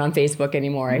not even on Facebook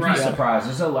anymore. I'm surprised.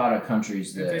 There's a lot of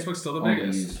countries that Facebook's still the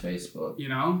biggest. Use Facebook.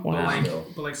 Wow.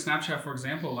 But Snapchat, for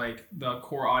example, the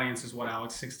core audience is what,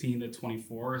 Alex, 16 to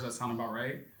 24. Does that sound about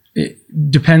right? it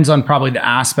depends on probably the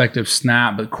aspect of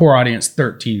Snap, but core audience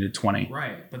 13 to 20.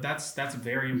 Right, but that's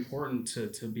very important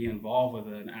to be involved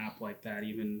with an app like that,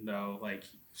 even though like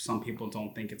some people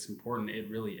don't think it's important. It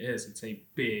really is. It's a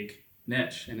big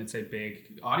niche and it's a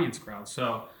big audience crowd.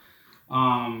 So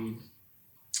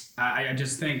I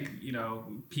just think, you know,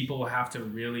 people have to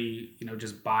really, you know,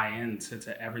 just buy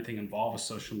into everything involved with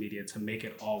social media to make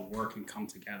it all work and come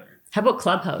together. How about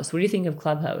Clubhouse? What do you think of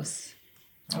Clubhouse?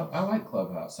 I like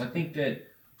Clubhouse. I think that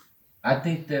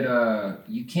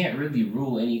you can't really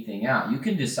rule anything out. You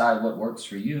can decide what works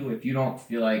for you. If you don't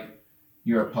feel like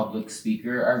you're a public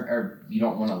speaker or you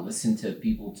don't want to listen to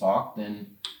people talk,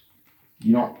 then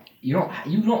you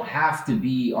don't have to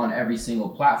be on every single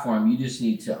platform. You just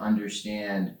need to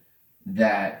understand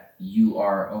that you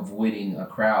are avoiding a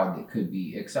crowd that could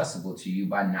be accessible to you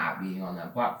by not being on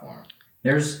that platform.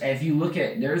 There's a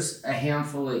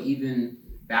handful of, even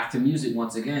back to music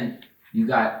once again, you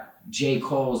got J.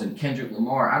 Cole's and Kendrick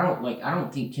Lamar. I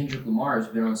don't think Kendrick Lamar has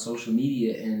been on social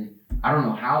media in I don't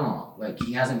know how long. Like,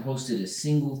 he hasn't posted a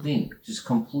single thing, just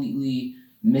completely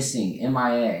missing,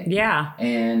 MIA. Yeah.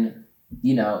 And,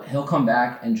 you know, he'll come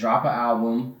back and drop an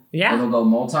album. Yeah. It'll go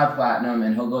multi-platinum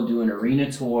and he'll go do an arena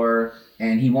tour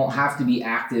and he won't have to be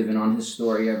active and on his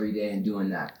story every day and doing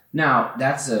that. Now,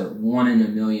 that's a 1 in a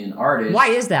million artist. Why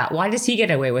is that? Why does he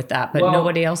get away with that, but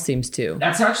nobody else seems to?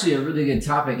 That's actually a really good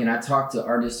topic, and I talk to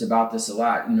artists about this a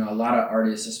lot. You know, a lot of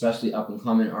artists, especially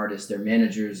up-and-coming artists, their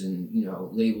managers and, you know,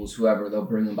 labels, whoever, they'll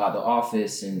bring them by the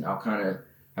office, and I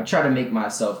try to make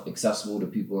myself accessible to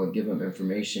people and give them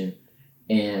information.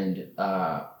 And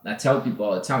I tell people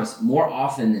all the time, it's more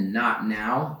often than not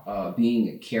now,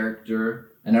 being a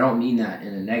character, and I don't mean that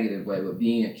in a negative way, but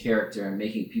being a character and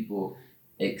making people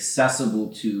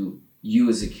accessible to you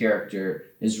as a character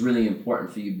is really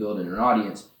important for you building an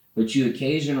audience. But you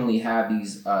occasionally have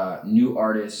these new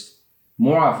artists.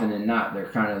 More often than not, they're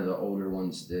kind of the older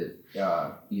ones that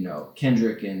you know,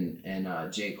 Kendrick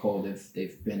and J. Cole,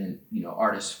 they've been, you know,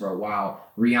 artists for a while.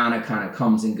 Rihanna kind of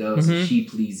comes and goes. Mm-hmm. She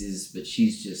pleases, but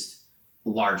she's just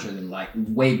larger than life,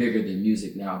 way bigger than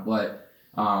music now. But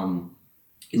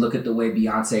you look at the way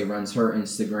Beyonce runs her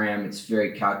Instagram, it's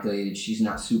very calculated. She's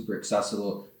not super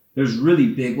accessible. There's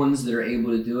really big ones that are able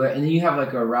to do it. And then you have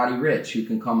like a Roddy Ricch who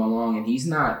can come along and he's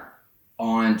not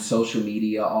on social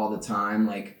media all the time,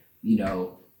 like, you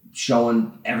know,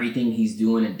 showing everything he's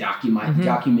doing and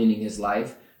documenting his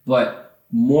life. But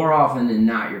more often than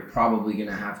not, you're probably going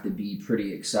to have to be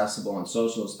pretty accessible on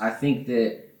socials. I think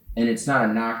that, and it's not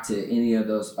a knock to any of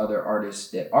those other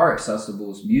artists that are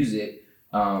accessible as music.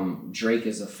 Drake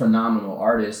is a phenomenal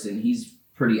artist and he's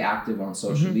pretty active on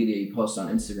social media. He posts on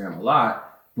Instagram a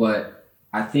lot, but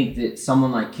I think that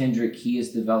someone like Kendrick, he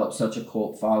has developed such a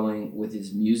cult following with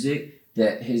his music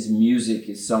that his music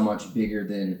is so much bigger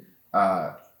than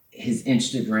his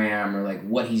Instagram or like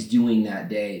what he's doing that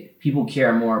day. People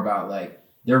care more about like,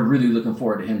 they're really looking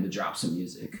forward to him to drop some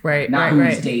music. Right. Not who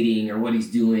he's dating or what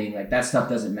he's doing. Like that stuff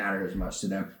doesn't matter as much to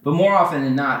them. But more often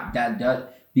than not, that does,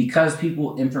 because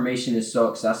information is so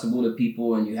accessible to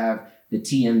people and you have the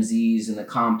TMZs and the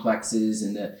complexes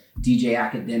and the DJ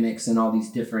academics and all these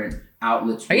different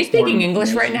outlets. Are you speaking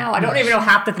English right now? I don't even know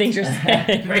half the things you're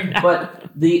saying right now.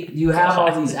 But you have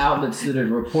all these outlets that are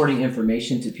reporting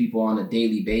information to people on a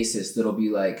daily basis that'll be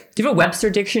like... Do you have a Webster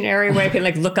dictionary where I can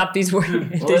like look up these words?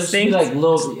 These things?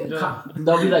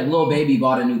 They'll be like, Lil Baby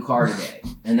bought a new car today.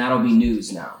 And that'll be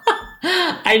news now.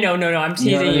 I know, no, I'm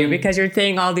teasing you because you're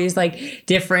saying all these like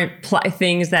different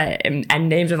things that and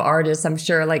names of artists. I'm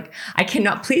sure like I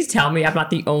cannot. Please tell me I'm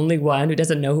not the only one who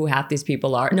doesn't know who half these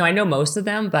people are. No, I know most of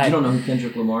them, but you don't know who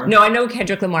Kendrick Lamar? No, I know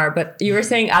Kendrick Lamar, but you were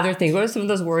saying other things. What are some of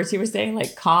those words you were saying?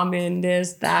 Like common,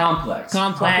 this, that,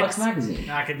 complex magazine,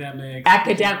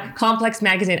 academic, complex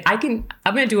magazine. I'm going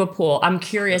to do a poll. I'm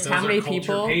curious how many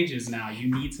people. Pages now.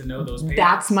 You need to know those pages.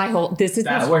 That's my whole. This is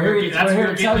we're here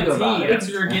to tell you about it. That's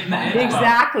where you're getting at.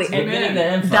 Exactly.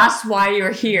 And that's why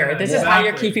you're here. This is how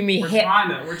you're keeping me hip.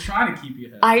 We're trying to keep you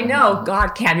hip. I know. God,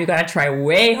 Cam, you got to try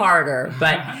way harder.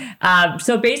 But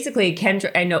so basically,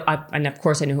 Kendrick, I know, and of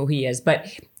course I know who he is, but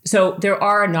so there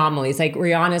are anomalies. Like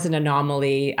Rihanna's an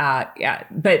anomaly.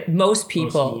 But most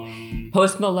people,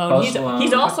 Post Malone,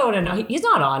 he's also an anomaly. He's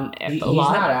not on a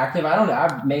lot. He's not active.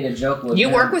 I've made a joke with him. You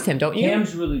work with him, don't you?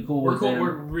 Cam's really cool with him.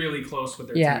 We're really close with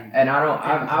their team. And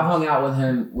I've hung out with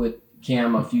him with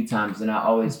Cam a few times, and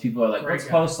people are like, what's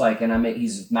Post like? And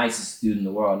he's the nicest dude in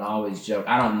the world, and I always joke,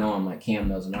 I don't know him like Cam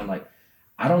knows, and I'm like,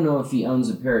 I don't know if he owns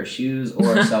a pair of shoes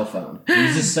or a cell phone.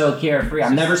 He's just so carefree.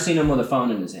 I've never seen him with a phone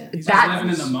in his hand. He's just living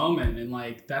in the moment, and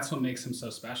like that's what makes him so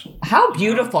special. How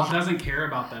beautiful! He doesn't care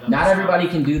about that. Not everybody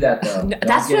can do that though.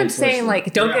 That's what I'm saying.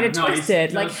 Like, don't get it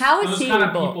twisted. Like, how is he kind of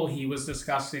able? People he was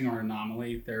discussing are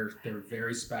anomaly. They're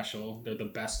very special. They're the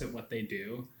best at what they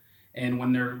do. And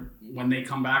when they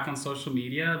come back on social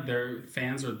media, their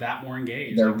fans are that more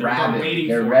engaged. They're rabid.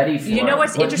 They're ready for it. You know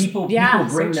what's interesting? People Yeah,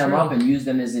 bring so them true. up and use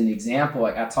them as an example.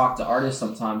 Like I talk to artists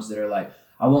sometimes that are like,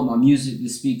 I want my music to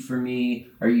speak for me.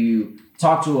 Or you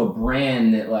talk to a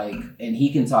brand that like, and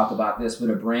he can talk about this, but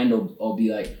a brand will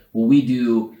be like, well, we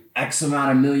do X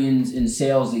amount of millions in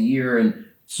sales a year and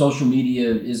social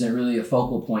media isn't really a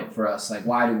focal point for us. Like,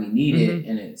 why do we need it?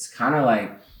 And it's kind of like,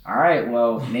 all right,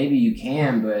 well, maybe you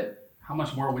can, but how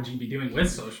much more would you be doing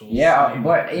with socials? Yeah,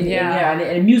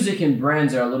 and music and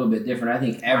brands are a little bit different. I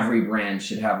think every brand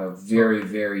should have a very,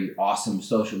 very awesome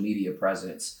social media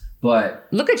presence. But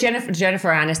look at Jennifer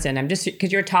Aniston. I'm just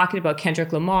because you're talking about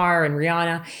Kendrick Lamar and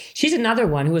Rihanna. She's another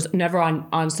one who was never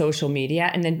on social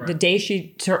media, and then the day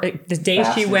she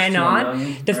went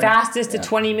on, the fastest to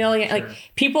 20 million. Like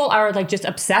people are like just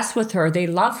obsessed with her. They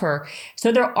love her.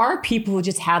 So there are people who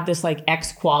just have this like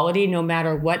X quality, no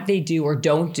matter what they do or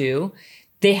don't do.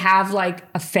 They have like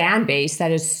a fan base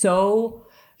that is so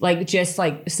like just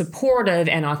like supportive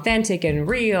and authentic and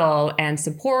real and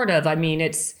supportive. I mean,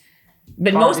 it's.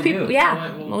 But most people,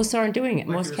 most aren't doing it.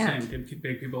 Like most can't.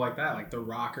 Big people like that, like The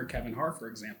Rock or Kevin Hart, for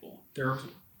example, they're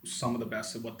some of the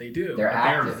best at what they do. They're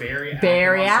active. very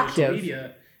active on social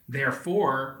media.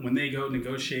 Therefore, when they go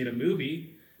negotiate a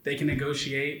movie, they can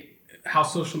negotiate how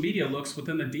social media looks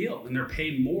within the deal, and they're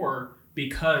paid more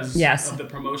because of the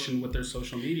promotion with their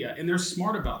social media, and they're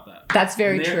smart about that. That's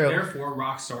very true. Therefore,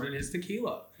 Rock started his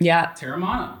tequila. Yeah,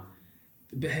 Terramana.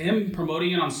 Him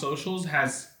promoting it on socials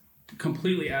has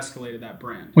completely escalated that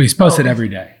brand. Well, he's posted every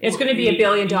day. it's going to be $1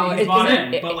 billion.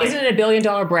 Isn't it $1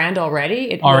 billion brand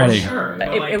already? Already. Sure,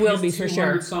 it will be for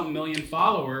sure. 200-something million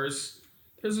followers.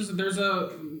 There's a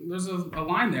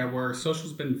line there where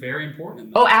social's been very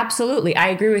important. Oh, absolutely. I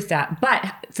agree with that. But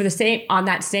on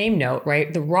that same note,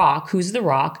 right? The Rock, who's The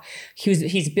Rock?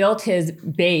 He's built his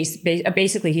base.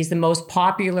 Basically, he's the most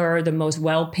popular, the most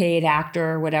well-paid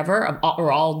actor, whatever,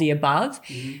 or all of the above.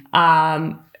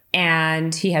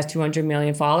 And he has 200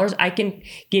 million followers. I can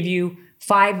give you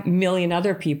 5 million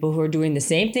other people who are doing the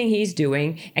same thing he's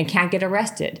doing and can't get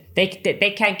arrested. They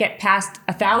can't get past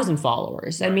 1,000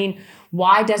 followers. Right. I mean,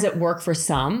 why does it work for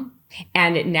some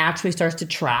and it naturally starts to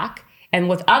track? And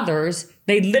with others,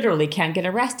 they literally can't get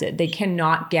arrested. They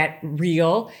cannot get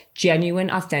real, genuine,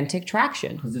 authentic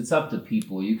traction. Because it's up to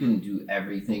people. You can do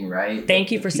everything right.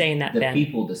 Thank you for saying that, Ben. The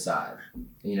people decide.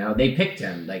 You know, they picked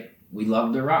him. Like, we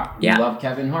love The Rock. We Yeah. love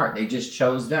Kevin Hart. They just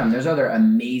chose them. There's other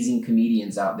amazing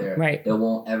comedians out there that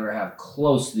won't ever have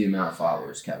close to the amount of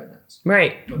followers Kevin has.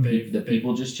 Right. But The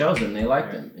people just chose them. They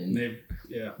liked them. And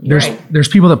There's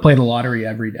people that play the lottery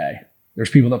every day. There's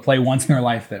people that play once in their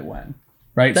life that win.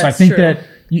 Right. That's so I think true. that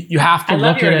you have to I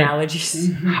love look your at analogies.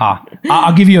 it.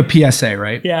 I'll give you a PSA,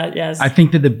 right? Yeah, yes. I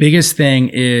think that the biggest thing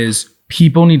is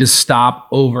people need to stop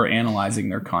over analyzing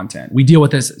their content. We deal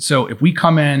with this. So if we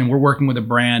come in and we're working with a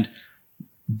brand,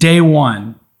 day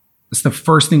one, it's the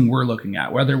first thing we're looking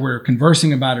at, whether we're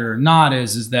conversing about it or not,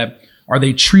 is that are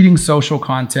they treating social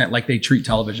content like they treat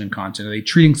television content? Are they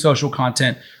treating social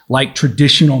content like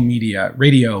traditional media,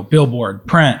 radio, billboard,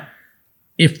 print?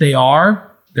 If they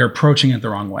are, they're approaching it the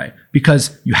wrong way,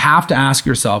 because you have to ask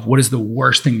yourself, what is the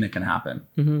worst thing that can happen?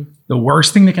 Mm-hmm. The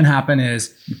worst thing that can happen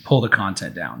is you pull the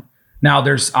content down. Now,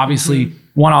 there's obviously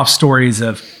one-off stories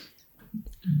of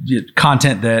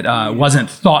content that wasn't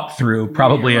thought through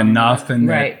probably enough and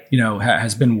that,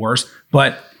 has been worse.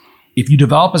 But if you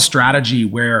develop a strategy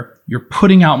where you're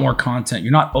putting out more content,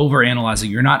 you're not overanalyzing,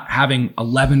 you're not having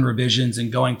 11 revisions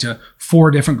and going to 4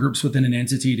 different groups within an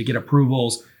entity to get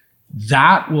approvals,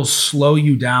 that will slow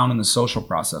you down in the social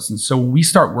process. And so when we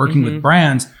start working with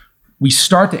brands, we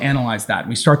start to analyze that.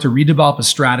 We start to redevelop a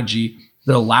strategy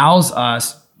that allows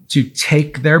us to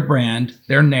take their brand,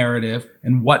 their narrative,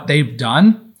 and what they've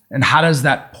done, and how does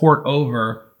that port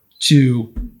over to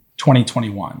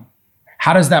 2021?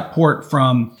 How does that port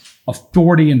from a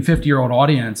 40 and 50-year-old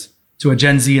audience to a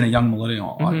Gen Z and a young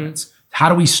millennial audience? How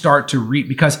do we start to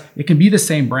because it can be the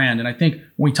same brand. And I think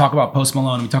when we talk about Post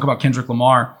Malone, we talk about Kendrick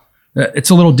Lamar, it's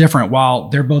a little different. While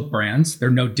they're both brands, they're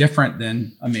no different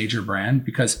than a major brand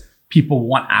because people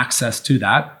want access to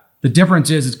that. The difference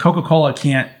is Coca-Cola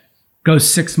can't go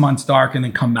 6 months dark and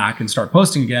then come back and start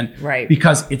posting again. Right.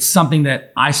 Because it's something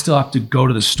that I still have to go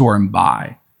to the store and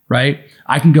buy, right?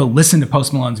 I can go listen to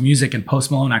Post Malone's music and Post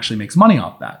Malone actually makes money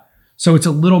off that. So it's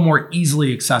a little more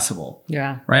easily accessible.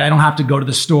 Yeah. Right. I don't have to go to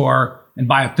the store and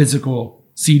buy a physical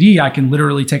CD. I can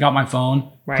literally take out my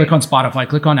phone, click on Spotify,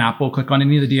 click on Apple, click on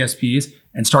any of the DSPs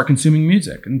and start consuming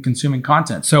music and consuming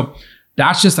content. So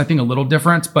that's just, I think, a little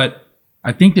difference. But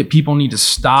I think that people need to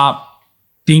stop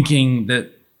thinking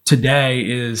that today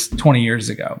is 20 years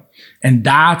ago. And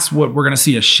that's what we're going to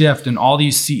see, a shift in all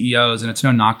these CEOs. And it's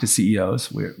no knock to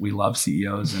CEOs. We love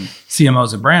CEOs and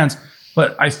CMOs of brands.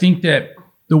 But I think that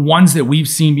the ones that we've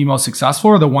seen be most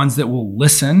successful are the ones that will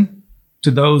listen to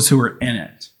those who are in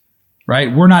it,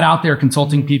 right? We're not out there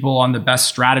consulting people on the best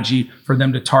strategy for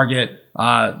them to target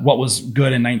what was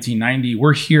good in 1990.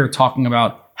 We're here talking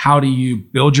about how do you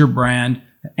build your brand,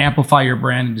 amplify your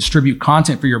brand, and distribute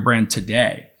content for your brand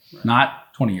today,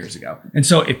 not 20 years ago. And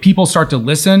so if people start to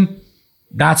listen,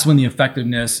 that's when the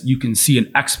effectiveness, you can see an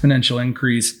exponential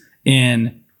increase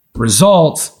in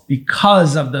results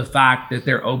because of the fact that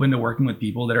they're open to working with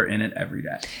people that are in it every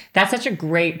day. That's such a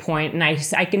great point. And I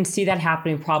can see that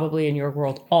happening probably in your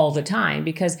world all the time,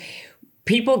 because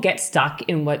people get stuck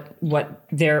in what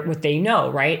they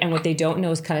know, right? And what they don't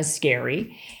know is kind of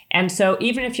scary. And so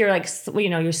even if you're like,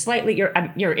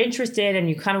 you're interested and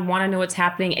you kind of want to know what's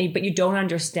happening, but you don't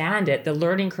understand it, the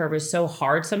learning curve is so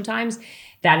hard sometimes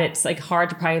that it's like hard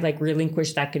to probably like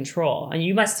relinquish that control. And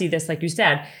you must see this, like you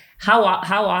said, how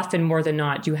often more than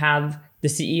not do you have the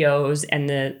CEOs and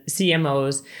the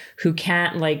CMOs who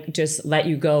can't like just let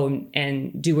you go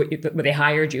and do what they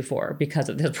hired you for because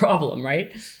of this problem,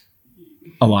 right?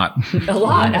 A lot. A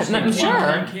lot. I'm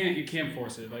sure. You can't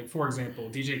force it. Like, for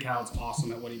example, DJ Khaled's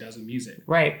awesome at what he does in music.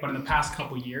 Right. But in the past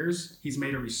couple of years, he's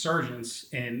made a resurgence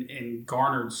and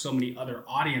garnered so many other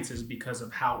audiences because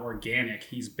of how organic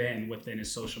he's been within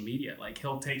his social media. Like,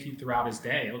 he'll take you throughout his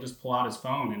day. He'll just pull out his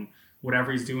phone and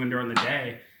whatever he's doing during the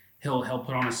day, he'll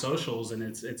put on his socials, and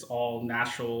it's all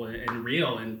natural and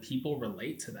real, and people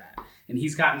relate to that. And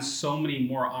he's gotten so many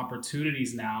more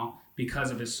opportunities now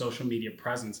because of his social media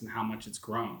presence and how much it's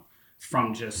grown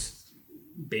from just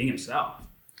being himself.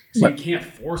 So you can't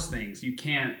force things. You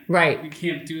can't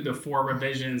do the 4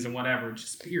 revisions and whatever.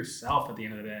 Just be yourself at the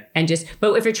end of the day. And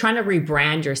but if you're trying to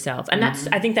rebrand yourself, and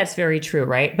I think that's very true,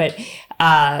 right? But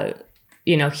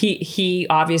he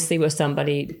obviously was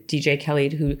somebody, DJ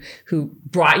Khaled, who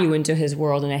brought you into his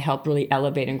world, and it helped really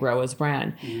elevate and grow his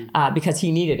brand because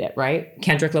he needed it, right?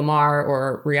 Kendrick Lamar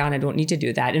or Rihanna don't need to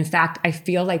do that. In fact, I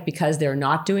feel like because they're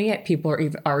not doing it, people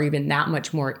are even that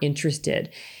much more interested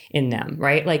in them,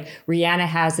 right? Like Rihanna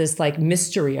has this like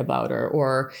mystery about her,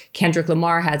 or Kendrick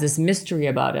Lamar has this mystery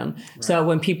about him. Right. So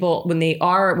when they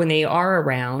are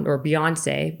around, or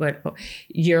Beyonce, but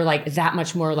you're like that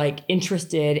much more like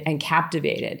interested and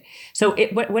captivated. So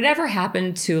whatever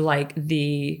happened to like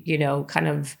the, kind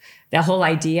of the whole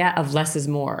idea of less is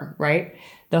more, right?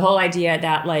 The whole idea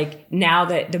that like now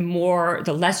that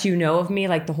the less you know of me,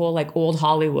 like the whole like old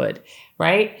Hollywood,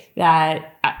 right?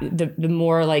 That the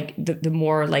more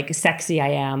like sexy I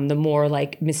am, the more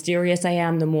like mysterious I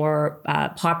am, the more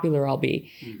popular I'll be.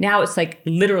 Mm-hmm. Now it's like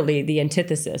literally the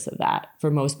antithesis of that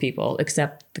for most people,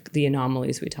 except the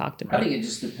anomalies we talked about. I think it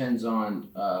just depends on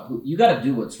who you got to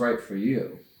do what's right for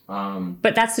you.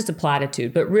 But that's just a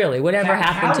platitude. But really, whatever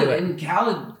happened to it. And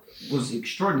Khaled was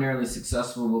extraordinarily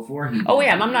successful before he. Oh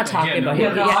yeah, I'm not talking about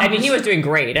him. I mean, he was doing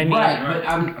great. I mean,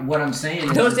 but what I'm saying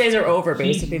is those days are over.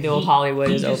 Basically, the old Hollywood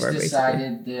is over. He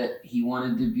decided that he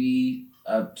wanted to be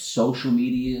a social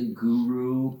media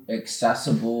guru,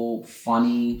 accessible,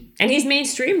 funny, and he's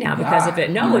mainstream now because of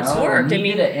it. No, it's worked. He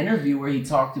did an interview where he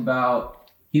talked about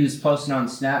he was posting on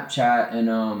Snapchat, and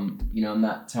I'm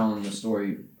not telling the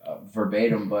story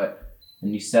verbatim, but. And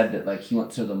he said that like he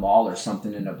went to the mall or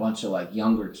something, and a bunch of like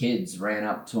younger kids ran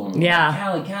up to him. Yeah,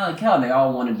 like, Khaled, and they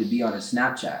all wanted to be on his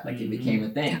Snapchat. Like it became a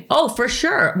thing. Oh, for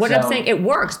sure. I'm saying, it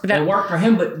works, but it worked for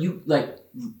him. But you like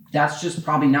that's just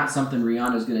probably not something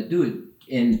Rihanna's gonna do.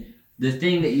 And the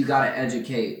thing that you gotta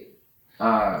educate,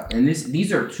 and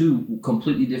these are 2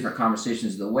 completely different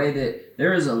conversations. The way that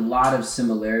there is a lot of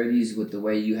similarities with the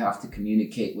way you have to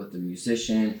communicate with the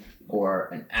musician or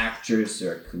an actress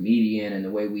or a comedian, and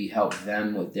the way we help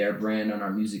them with their brand on our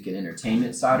music and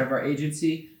entertainment side of our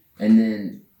agency,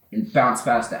 and bounce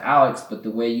past to Alex, but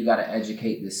the way you got to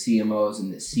educate the CMOs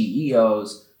and the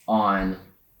CEOs on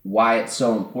why it's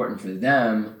so important for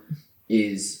them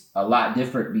is a lot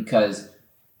different, because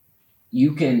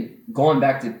you can going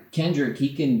back to Kendrick,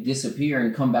 he can disappear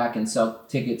and come back and sell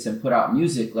tickets and put out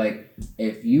music. Like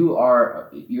if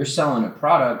you're selling a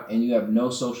product and you have no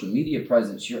social media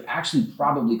presence, you're actually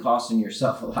probably costing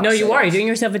yourself a lot. No, of you are. You're sales. doing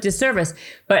yourself a disservice.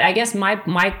 But I guess my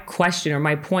question or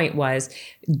my point was,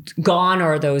 gone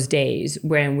are those days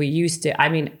when we used to, I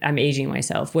mean, I'm aging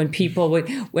myself, when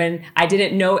when I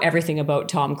didn't know everything about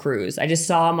Tom Cruise. I just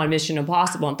saw him on Mission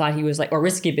Impossible and thought he was like, or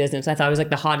Risky Business. I thought it was like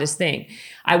the hottest thing.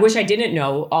 I wish I didn't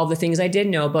know all the things I did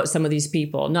know about some of these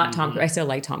people. Not Tom Cruise. I still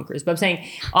like Tom Cruise, but I'm saying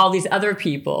all these other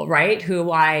people, right? Who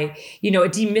it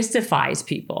demystifies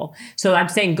people. So I'm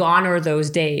saying gone are those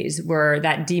days where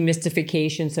that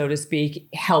demystification, so to speak,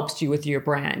 helps you with your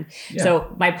brand. Yeah.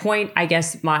 So my point, I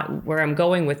guess, where I'm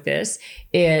going with this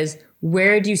is,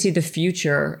 where do you see the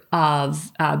future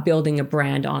of building a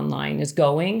brand online is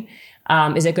going?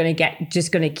 Is it going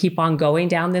to keep on going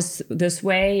down this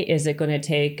way? Is it going to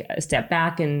take a step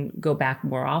back and go back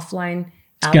more offline?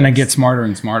 It's going to get smarter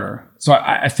and smarter. So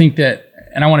I think that,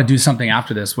 and I want to do something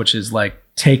after this, which is like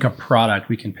take a product.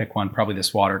 We can pick one, probably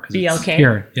this water, because it's BLK?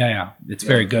 here. Yeah. It's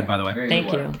very good, by the way. Very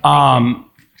Thank good you. work.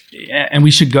 And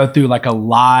we should go through like a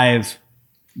live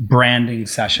branding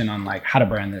session on like how to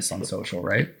brand this on social,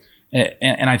 right?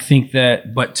 And I think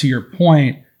that, but to your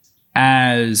point,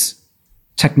 as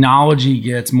technology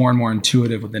gets more and more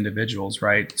intuitive with individuals,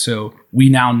 right? So we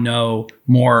now know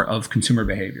more of consumer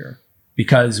behavior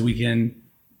because we can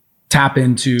tap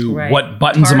into what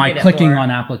buttons am I clicking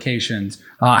on applications,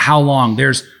 how long.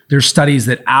 There's studies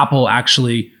that Apple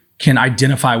actually can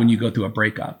identify when you go through a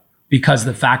breakup, because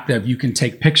the fact that you can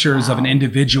take pictures of an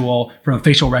individual from a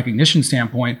facial recognition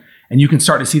standpoint, and you can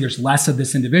start to see there's less of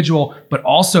this individual, but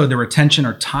also the retention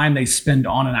or time they spend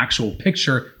on an actual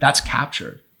picture that's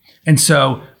captured. And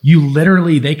so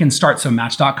they can start, so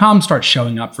Match.com starts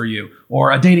showing up for you,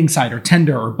 or a dating site, or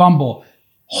Tinder, or Bumble,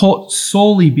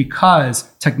 solely because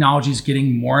technology is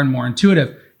getting more and more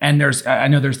intuitive. And I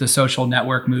know there's the Social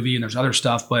Network movie and there's other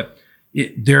stuff, but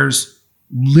there's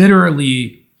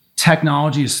literally,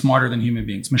 technology is smarter than human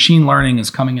beings. Machine learning is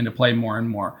coming into play more and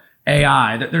more.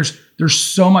 AI, there's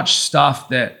so much stuff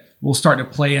that will start to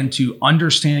play into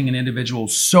understanding an individual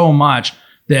so much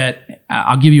that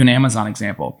I'll give you an Amazon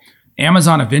example.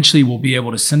 Amazon eventually will be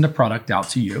able to send a product out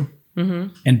to you,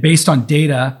 and based on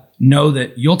data, know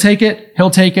that you'll take it,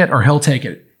 he'll take it, or he'll take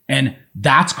it. And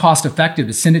that's cost effective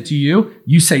to send it to you.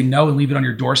 You say no and leave it on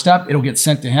your doorstep. It'll get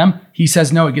sent to him. He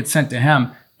says no, it gets sent to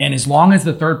him. And as long as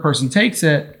the third person takes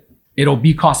it, it'll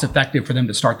be cost effective for them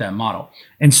to start that model.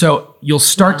 And so you'll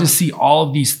start to see all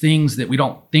of these things that we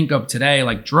don't think of today,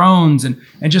 like drones, and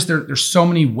just there's so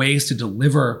many ways to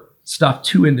deliver stuff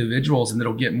to individuals, and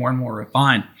that'll get more and more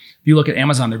refined. If you look at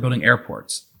Amazon, they're building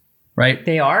airports, right?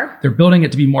 They are? They're building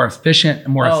it to be more efficient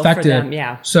and more effective. For them,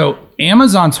 yeah. So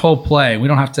Amazon's whole play, we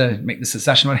don't have to make this a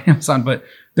session about Amazon, but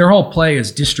their whole play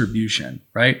is distribution,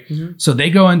 right? So they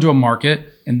go into a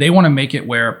market and they want to make it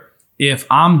where if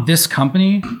I'm this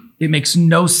company, it makes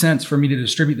no sense for me to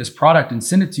distribute this product and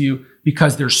send it to you,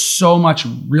 because there's so much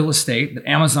real estate that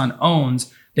Amazon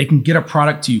owns. They can get a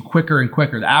product to you quicker and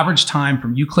quicker. The average time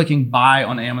from you clicking buy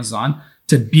on Amazon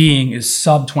to being is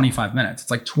sub 25 minutes.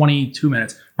 It's like 22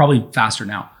 minutes, probably faster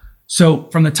now. So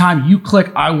from the time you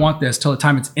click, I want this, till the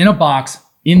time it's in a box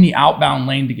in the outbound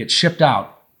lane to get shipped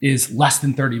out is less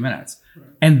than 30 minutes.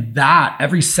 And that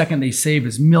every second they save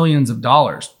is millions of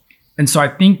dollars. And so I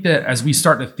think that as we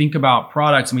start to think about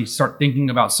products and we start thinking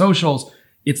about socials,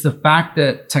 it's the fact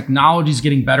that technology is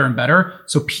getting better and better.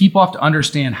 So people have to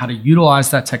understand how to utilize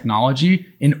that technology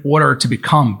in order to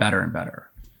become better and better.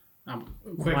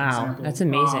 Quick Wow, example. that's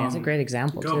amazing. That's a great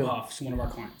example, too. GoPuff's one of our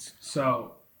clients.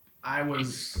 So I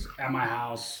was at my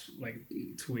house like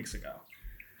 2 weeks ago.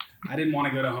 I didn't want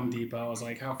to go to Home Depot. I was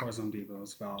like, how far is Home Depot?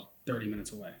 It's about 30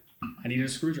 minutes away. I needed a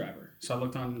screwdriver. So I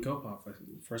looked on GoPuff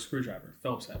for a screwdriver,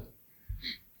 Phillips head.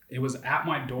 It was at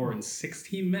my door in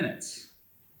 16 minutes.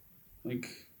 Like,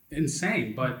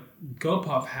 insane. But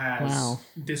GoPuff has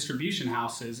distribution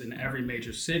houses in every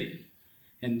major city.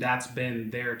 And that's been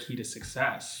their key to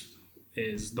success,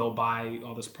 is they'll buy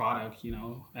all this product,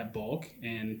 at bulk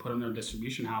and put them in their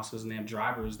distribution houses, and they have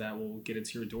drivers that will get it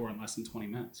to your door in less than 20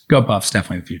 minutes. GoPuff's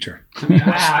definitely the future. I mean,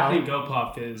 I think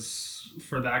GoPuff is,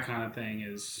 for that kind of thing,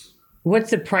 is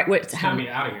What's the price? it's going to be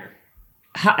out of here.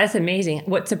 That's amazing.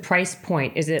 What's the price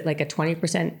point? Is it like a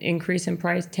 20% increase in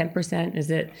price? 10%? Is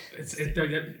it? It's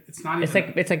not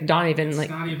even. It's like not even like.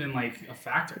 It's not even like a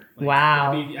factor. Like,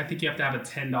 Wow. I think you have to have a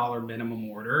 $10 minimum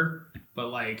order, but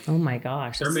like. Oh my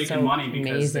gosh. They're that's making so money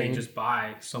because amazing. they just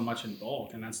buy so much in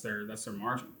bulk, and that's their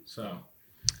margin. So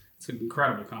it's an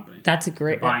incredible company. That's a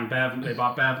great. They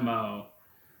bought Bevmo.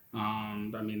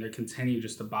 I mean, they continue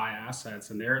just to buy assets,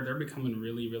 and they're becoming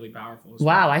really, really powerful.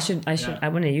 Wow, I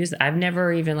want to use that. I've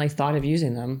never even like thought of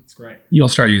using them. It's great. You'll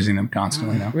start using them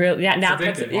constantly now. Really? Yeah. Now,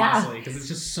 It's addictive, honestly, because it's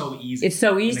just so easy. It's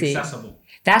so and easy. accessible.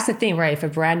 That's the thing, right? If a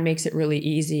brand makes it really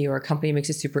easy or a company makes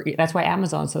it super easy, that's why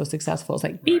Amazon's so successful. It's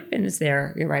like beep and it's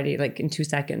there. You're ready, like in 2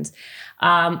 seconds.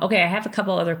 Okay, I have a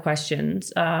couple other questions.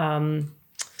 Do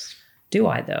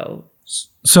I though?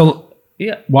 So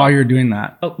Yeah. while you're doing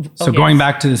that, so going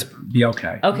back to this, be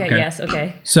okay. Okay. Yes.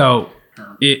 Okay. So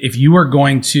if you were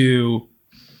going to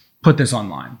put this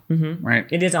online, right?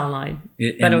 It is online,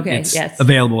 But okay. It's Yes.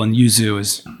 available, and yuzu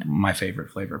is my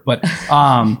favorite flavor. But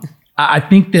I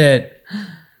think that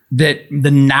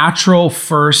the natural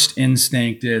first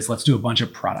instinct is let's do a bunch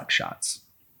of product shots,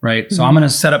 right? So I'm going to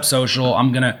set up social.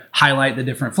 I'm going to highlight the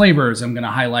different flavors. I'm going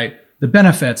to highlight the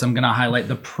benefits. I'm going to highlight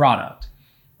the product,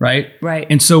 right? Right.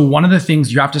 And so one of the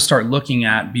things you have to start looking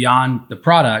at beyond the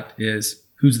product is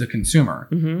who's the consumer,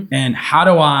 and how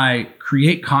do I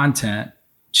create content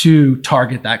to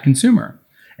target that consumer?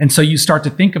 And so you start to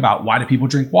think about, why do people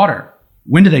drink water?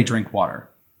 When do they drink water?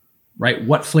 Right?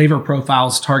 What flavor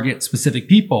profiles target specific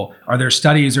people? Are there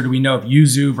studies, or do we know if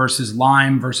yuzu versus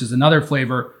lime versus another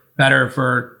flavor better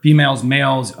for females,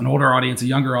 males, an older audience, a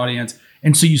younger audience?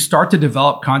 And so you start to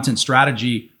develop content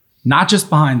strategy, not just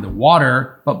behind the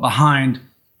water, but behind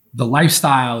the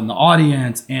lifestyle and the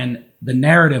audience and the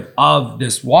narrative of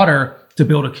this water to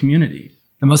build a community.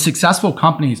 The most successful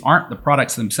companies aren't the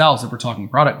products themselves, if we're talking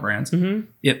product brands.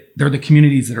 They're the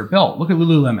communities that are built. Look at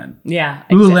Lululemon. Yeah.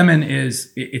 Lululemon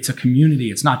it's a community.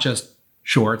 It's not just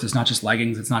shorts. It's not just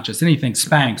leggings. It's not just anything.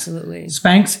 Spanx. Absolutely.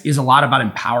 Spanx is a lot about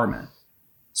empowerment.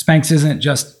 Spanx isn't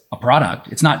just a product.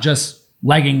 It's not just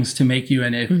leggings to make you.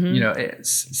 And if,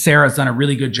 Sarah's done a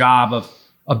really good job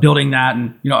of building that.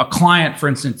 And, a client, for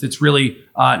instance, that's really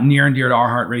near and dear to our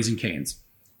heart, Raising Cane's.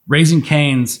 Raising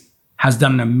Cane's has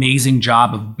done an amazing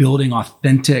job of building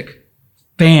authentic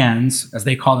fans, as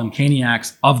they call them,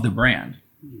 Caniacs, of the brand.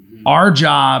 Our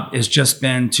job has just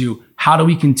been to, how do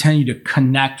we continue to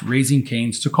connect Raising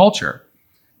Cane's to culture?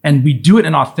 And we do it in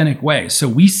an authentic way. So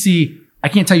we see, I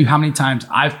can't tell you how many times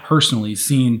I've personally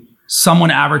seen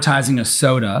someone advertising a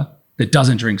soda that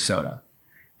doesn't drink soda.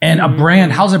 And a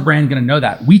brand, how's a brand going to know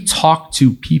that? We talk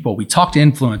to people, we talk to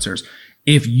influencers.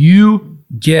 If you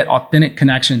get authentic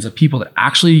connections of people that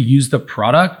actually use the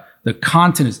product, the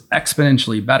content is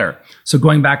exponentially better. So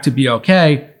going back to Be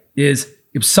Okay is,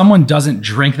 if someone doesn't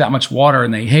drink that much water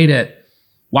and they hate it,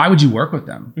 why would you work with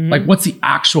them? Like, what's the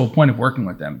actual point of working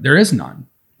with them? There is none.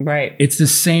 Right. It's the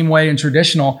same way in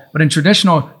traditional, but in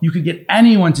traditional, you could get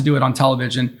anyone to do it on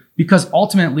television, because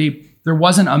ultimately there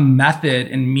wasn't a method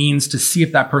and means to see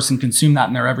if that person consumed that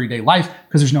in their everyday life,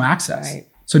 because there's no access. Right.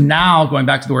 So now, going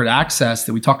back to the word access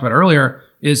that we talked about earlier,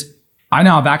 is I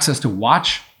now have access to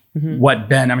watch what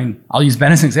Ben, I'll use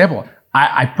Ben as an example.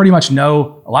 I pretty much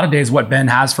know a lot of days what Ben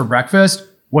has for breakfast,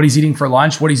 what he's eating for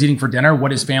lunch, what he's eating for dinner,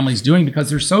 what his family's doing, because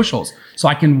there's socials. So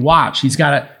I can watch. He's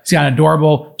got an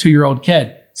adorable 2-year-old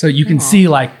kid. So you can see,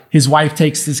 like, his wife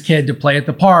takes this kid to play at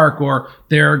the park, or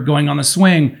they're going on the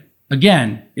swing.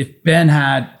 Again, if Ben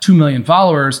had 2 million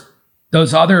followers,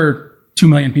 those other 2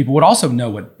 million people would also know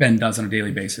what Ben does on a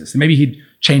daily basis. And maybe he'd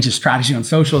change his strategy on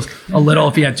socials a little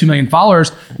if he had 2 million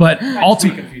followers. But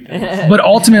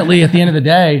ultimately, at the end of the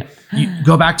day, you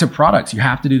go back to products. You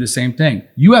have to do the same thing.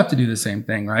 You have to do the same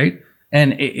thing, right?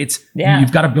 And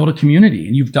you've got to build a community,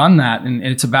 and you've done that. And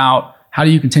it's about, how do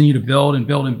you continue to build and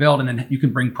build and build? And then you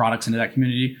can bring products into that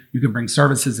community. You can bring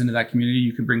services into that community.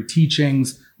 You can bring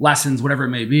teachings, lessons, whatever it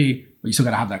may be, but you still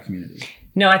got to have that community.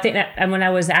 No, I think that, and when I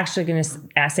was actually going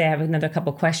to say I have another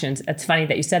couple questions, it's funny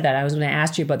that you said that. I was going to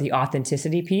ask you about the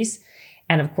authenticity piece,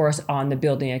 and of course on the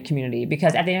building a community,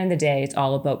 because at the end of the day, it's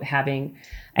all about having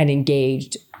an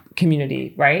engaged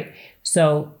community, right?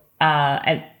 So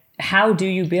how do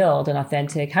you build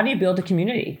how do you build a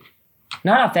community?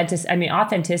 Not authentic.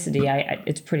 Authenticity.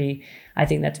 I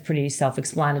think that's pretty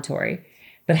self-explanatory.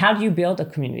 But how do you build a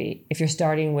community if you're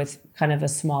starting with kind of a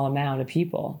small amount of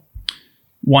people?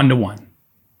 1-to-1.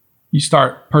 You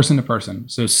start person to person.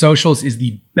 So socials is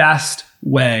the best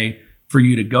way for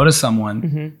you to go to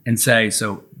someone and say,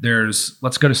 so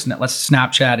let's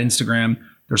Snapchat, Instagram.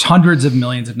 There's hundreds of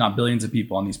millions, if not billions of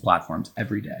people on these platforms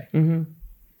every day.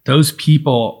 Those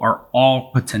people are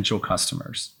all potential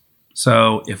customers.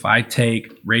 So if I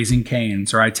take Raising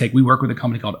Cane's, or we work with a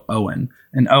company called OWYN,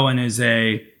 and OWYN is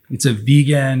it's a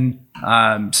vegan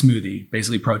smoothie,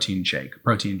 basically protein shake,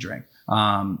 protein drink.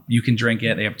 You can drink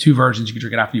it. They have 2 versions. You can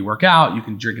drink it after you work out. You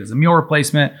can drink it as a meal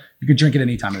replacement. You can drink it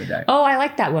any time of the day. Oh, I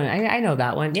like that one. I know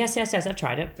that one. Yes. I've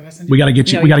tried it. We got to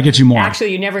get you. No, we got to get you more.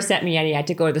 Actually, you never sent me any. I had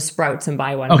to go to the Sprouts and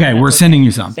buy one. Okay, That's we're sending you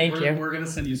some. Thank you. We're gonna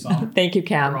send you some. Thank you,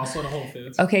 Cam. We're also at Whole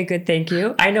Foods. Okay, good. Thank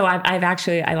you. I know. I've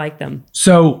actually I like them.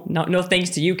 So No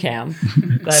thanks to you, Cam.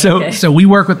 But so okay. so we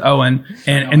work with Owen,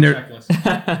 and there's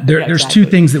exactly. 2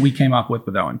 things that we came up with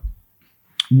Owen.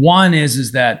 One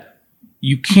is that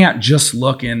you can't just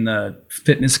look in the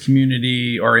fitness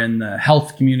community or in the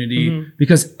health community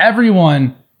because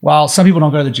everyone, while some people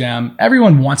don't go to the gym,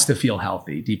 everyone wants to feel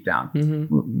healthy deep down.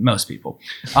 Most people.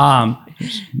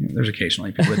 There's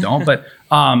occasionally people that don't, but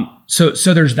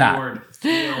so there's that.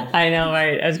 I know,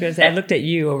 right? I was going to say I looked at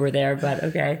you over there, but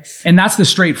okay. And that's the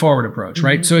straightforward approach,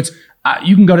 right? So it's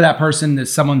you can go to that person that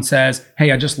someone says,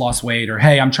 "Hey, I just lost weight," or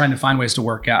 "Hey, I'm trying to find ways to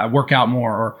work out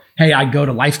more," or "Hey, I go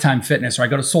to Lifetime Fitness," or "I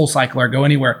go to SoulCycle," or go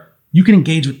anywhere. You can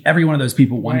engage with every one of those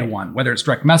people one-to-one, whether it's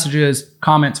direct messages,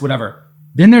 comments, whatever.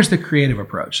 Then there's the creative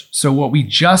approach. So what we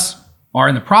just are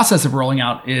in the process of rolling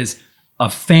out is a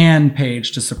fan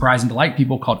page to surprise and delight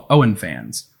people called Owen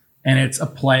Fans. And it's a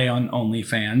play on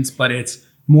OnlyFans, but it's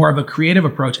more of a creative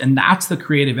approach. And that's the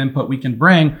creative input we can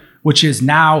bring, which is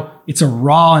now it's a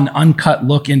raw and uncut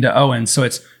look into Owen. So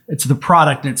it's the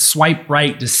product and it's swipe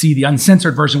right to see the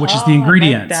uncensored version, which is the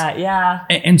ingredients. I like that. Yeah.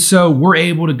 And so we're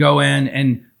able to go in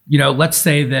and, let's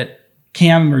say that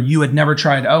Cam or you had never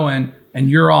tried Owen and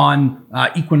you're on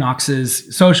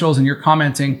Equinox's socials and you're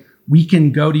commenting, we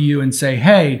can go to you and say,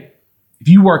 hey, if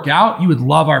you work out, you would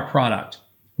love our product.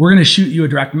 We're going to shoot you a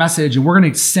direct message and we're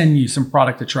going to send you some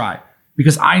product to try.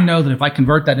 Because I know that if I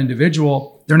convert that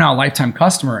individual, they're now a lifetime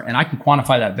customer and I can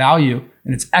quantify that value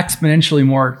and it's exponentially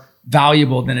more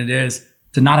valuable than it is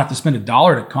to not have to spend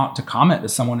 $1 to comment to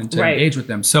someone and to engage with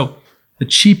them. So the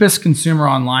cheapest consumer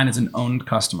online is an owned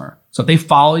customer. So if they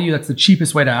follow you, that's the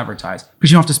cheapest way to advertise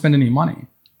because you don't have to spend any money.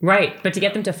 Right. But to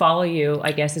get them to follow you,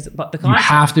 I guess, is about the You content.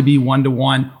 have to be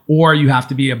one-to-one or you have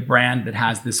to be a brand that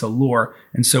has this allure.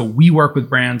 And so we work with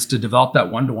brands to develop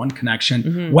that one-to-one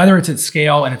connection, whether it's at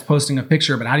scale and it's posting a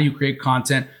picture, but how do you create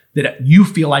content that you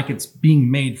feel like it's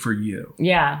being made for you?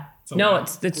 Yeah.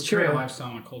 It's true. A lifestyle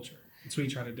and a culture. That's what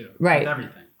you try to do. Right. With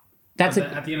everything. At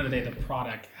the end of the day, the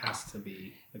product has to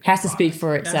be speak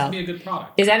for itself. It has to be a good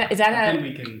product. Is that then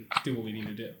we can do what we need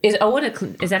to do. Is Owen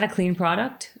is that a clean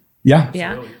product? Yeah.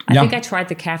 Yeah. Absolutely. I think I tried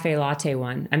the cafe latte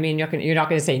one. I mean, you're not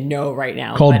going to say no right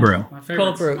now. Cold but- brew. My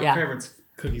favorite, brew, my yeah. favorite's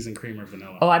cookies and cream or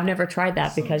vanilla. Oh, I've never tried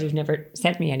that because you've never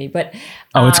sent me any. But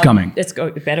Oh, it's coming. It's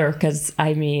better because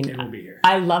I mean, It will be here.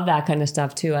 I love that kind of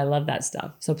stuff too. I love that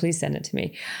stuff. So please send it to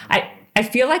me. I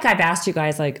feel like I've asked you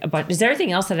guys like a bunch. Is there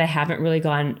anything else that I haven't really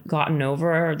gotten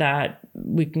over that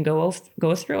we can go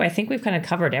through? I think we've kind of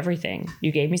covered everything.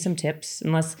 You gave me some tips.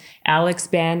 Unless Alex,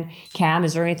 Ben, Cam,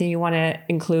 is there anything you want to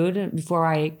include before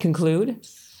I conclude?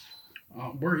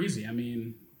 We're easy. I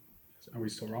mean, are we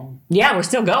still rolling? Yeah, we're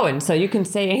still going. So you can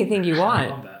say anything you I want.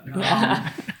 love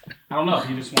that. I don't know if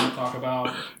you just want to talk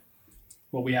about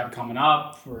what we have coming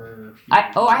up for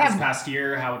I this have- past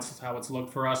year, how it's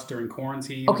looked for us during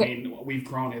quarantine. Okay. I mean, we've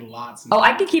grown a lot since. Oh,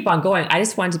 I could keep on going. I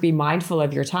just wanted to be mindful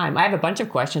of your time. I have a bunch of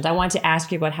questions. I wanted to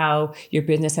ask you about how your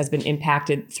business has been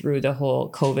impacted through the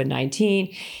whole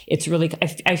COVID-19. It's really,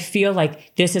 I feel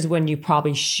like this is when you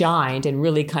probably shined and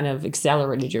really kind of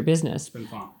accelerated your business. It's been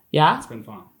fun. Yeah? It's been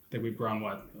fun. I think we've grown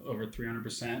over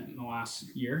 300% in the last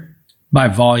year. By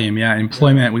volume, yeah.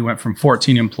 Employment, we went from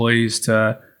 14 employees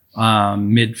to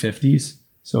mid 50s.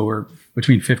 So we're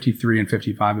between 53 and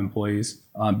 55 employees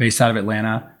based out of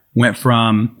Atlanta. Went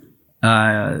from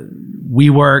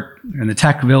WeWork in the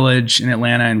tech village in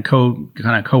Atlanta and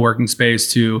co-working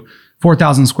space to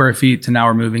 4,000 square feet to now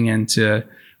we're moving into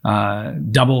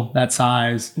double that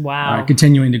size. Wow.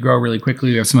 Continuing to grow really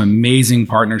quickly. We have some amazing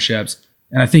partnerships.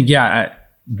 And I think,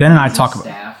 Ben and I talk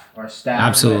about our staff.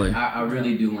 Absolutely. I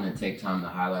really do want to take time to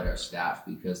highlight our staff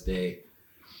because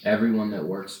everyone that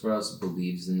works for us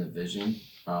believes in the vision.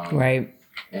 Right.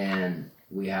 And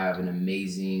we have an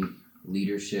amazing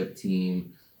leadership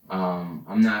team.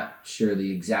 I'm not sure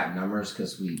the exact numbers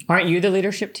because Aren't you the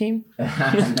leadership team?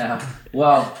 no.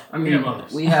 Well, I mean,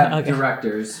 we have Okay.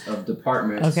 directors of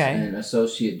departments Okay. and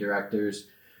associate directors.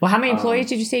 Well, how many employees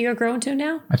did you say you're growing to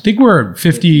now? I think we're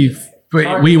 50.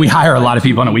 We hire a lot of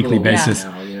people on a weekly basis.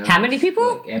 Now, you know? How many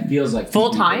people? Like, it feels like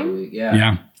Full 50 people time? a week. Yeah.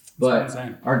 Yeah. But That's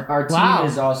insane. our team Wow.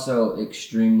 is also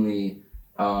extremely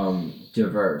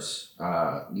diverse.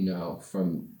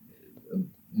 From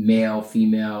male,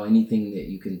 female, anything that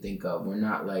you can think of. We're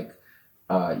not like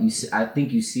I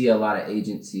think you see a lot of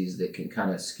agencies that can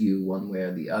kind of skew one way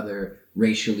or the other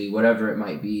racially, whatever it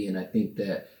might be. And I think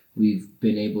that we've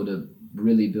been able to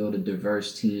really build a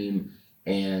diverse team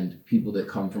and people that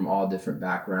come from all different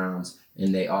backgrounds,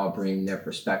 and they all bring their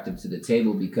perspective to the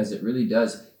table, because it really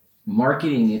does.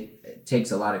 Marketing, it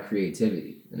takes a lot of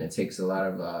creativity, and it takes a lot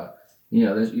of,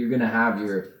 you're going to have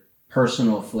your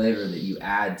personal flavor that you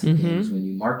add to things when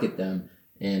you market them.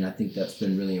 And I think that's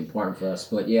been really important for us.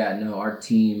 But yeah, no, our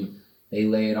team, they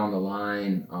lay it on the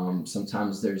line.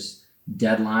 Sometimes there's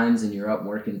deadlines and you're up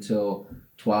working till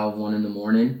 12, 1 in the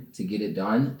morning to get it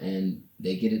done, and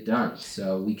they get it done.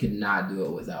 So we could not do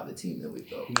it without the team that we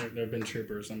built. They've been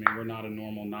troopers. I mean, we're not a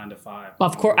normal 9 to 5.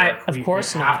 Of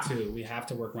course, not. We have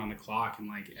to work around the clock, and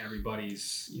like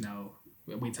everybody's,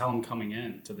 we tell them coming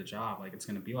in to the job, like it's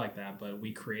going to be like that. But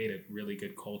we create a really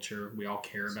good culture. We all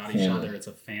care about each other. It's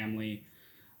a family.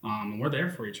 And we're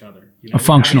there for each other. A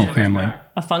functional family.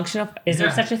 A functional. Is there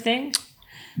such a thing?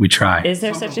 We try. Is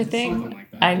there such a thing? Something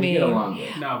like that. I mean,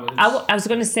 no, but I was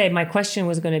going to say, my question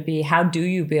was going to be, how do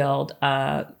you build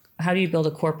a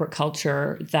corporate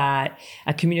culture, that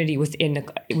a community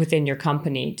within your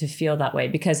company to feel that way?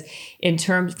 Because in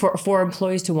terms for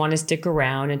employees to want to stick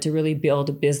around and to really build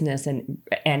a business and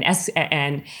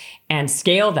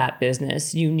scale that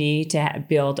business, you need to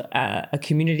build a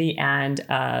community and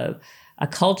a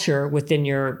culture within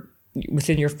your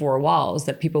 4 walls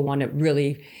that people want to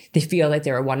really, they feel like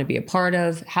they want to be a part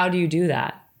of. How do you do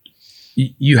that?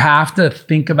 You have to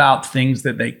think about things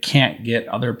that they can't get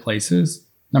other places,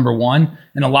 number one.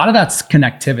 And a lot of that's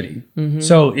connectivity.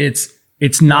 So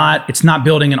it's not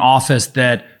building an office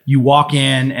that you walk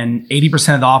in and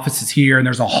 80% of the office is here and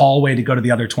there's a hallway to go to the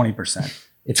other 20%.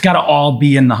 It's got to all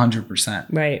be in the 100%.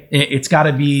 Right. It's got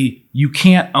to be, you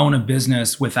can't own a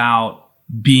business without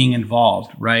being involved,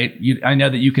 right? I know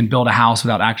that you can build a house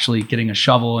without actually getting a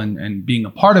shovel and being a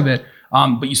part of it,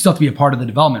 but you still have to be a part of the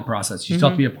development process. You still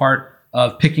have to be a part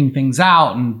of picking things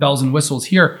out and bells and whistles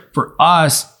here. For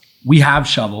us, we have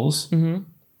shovels.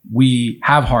 We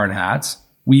have hard hats.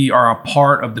 We are a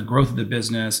part of the growth of the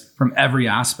business from every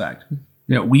aspect.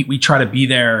 We try to be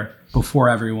there before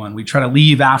everyone. We try to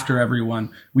leave after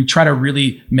everyone. We try to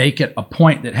really make it a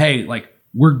point that, hey, like,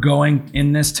 we're going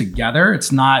in this together.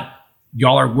 It's not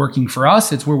y'all are working for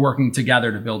us. It's we're working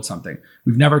together to build something.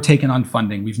 We've never taken on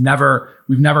funding. We've never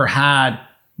had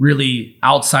really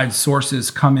outside sources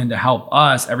come in to help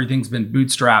us. Everything's been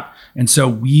bootstrapped. And so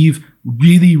we've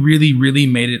really, really, really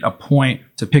made it a point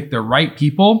to pick the right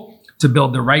people, to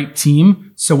build the right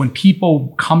team. So when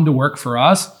people come to work for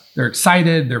us, they're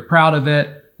excited, they're proud of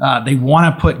it. They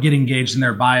want to get engaged in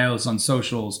their bios on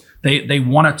socials. They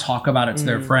want to talk about it to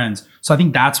their friends. So I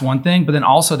think that's one thing, but then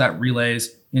also that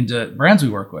relays into brands we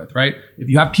work with, right? If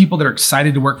you have people that are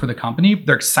excited to work for the company,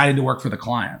 they're excited to work for the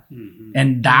client.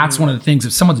 And that's one of the things.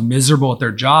 If someone's miserable at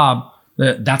their job,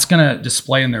 that's going to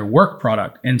display in their work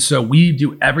product. And so we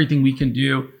do everything we can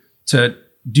do to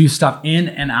do stuff in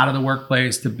and out of the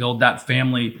workplace to build that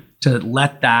family, to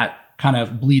let that kind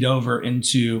of bleed over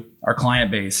into our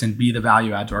client base and be the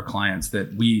value add to our clients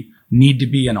that we need to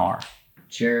be and are.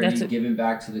 Charity, giving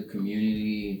back to the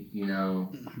community,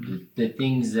 the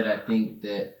things that I think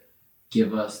that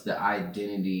give us the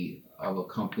identity of a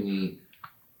company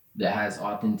that has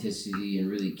authenticity and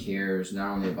really cares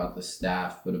not only about the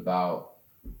staff, but about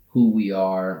who we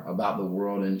are, about the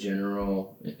world in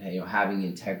general, having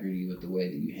integrity with the way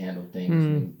that you handle things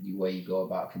and the way you go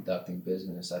about conducting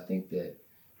business. I think that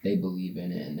they believe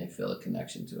in it and they feel a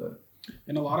connection to it.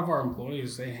 And a lot of our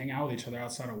employees, they hang out with each other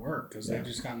outside of work because they've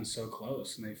just gotten so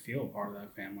close and they feel part of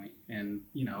that family. And,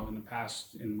 in the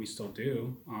past, and we still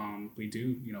do,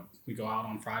 we go out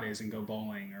on Fridays and go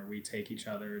bowling, or we take each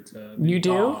other to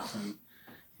golf. And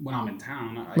when I'm in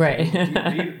town,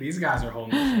 these guys are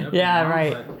holding the ship. Yeah,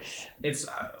 right. But it's,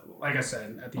 like I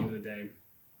said, at the end of the day,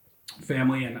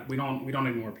 family, and we don't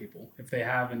ignore people. If they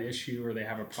have an issue or they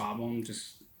have a problem,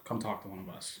 just come talk to one of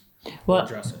us. Well,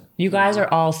 address it. You guys are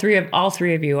all three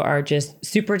of you are just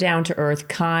super down to earth,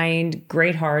 kind,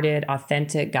 great-hearted,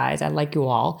 authentic guys. I like you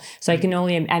all. So I can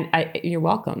only, you're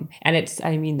welcome. And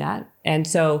I mean that. And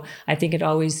so I think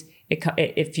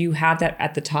if you have that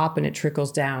at the top and it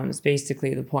trickles down, is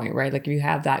basically the point, right? Like if you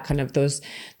have that kind of those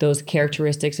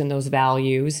characteristics and those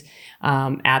values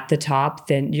at the top,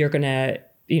 then you're going to,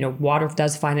 water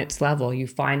does find its level. You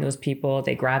find those people,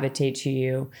 they gravitate to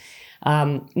you.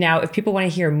 Now, if people want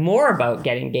to hear more about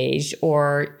Get Engaged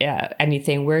or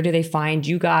anything, where do they find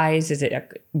you guys? Is it a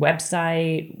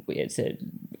website? Is it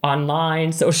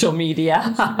online, social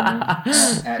media?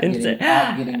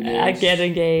 Instagram, at Get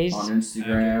Engaged on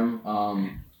Instagram. on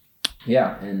Instagram.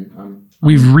 yeah, and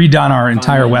We've redone our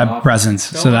entire Finding an web office.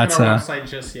 presence. Don't So look that's at our website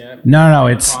just yet. no, We're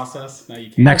in the it's process. No, you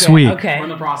can't. next Okay, week. okay. We're in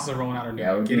the process of rolling out our new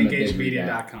Yeah, we're doing a big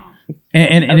getengagedmedia.com.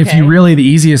 And if Okay. you really, the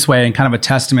easiest way and kind of a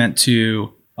testament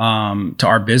to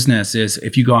our business is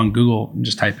if you go on Google and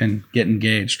just type in "get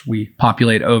engaged," we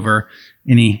populate over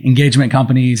any engagement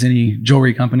companies, any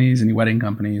jewelry companies, any wedding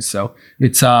companies. So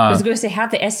it's I was going to say, how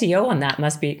the SEO on that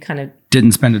must be kind of,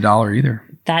 didn't spend $1 either.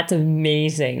 that's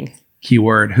amazing.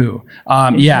 Keyword who.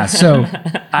 Yeah. So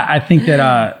I think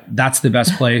that that's the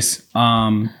best place.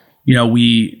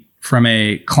 We, from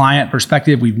a client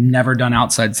perspective, we've never done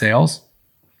outside sales.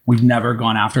 We've never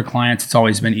gone after clients. It's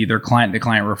always been either client to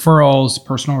client referrals,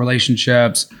 personal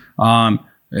relationships.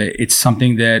 It's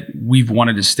something that we've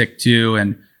wanted to stick to,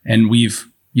 and we've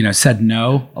said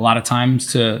no a lot of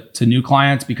times to new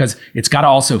clients because it's got to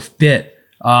also fit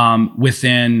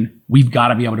within. We've got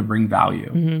to be able to bring value.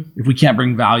 Mm-hmm. If we can't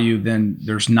bring value, then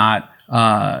there's not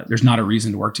a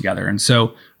reason to work together. And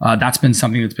so that's been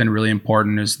something that's been really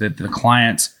important, is that the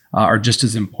clients are just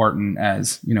as important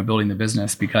as building the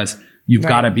business, because you've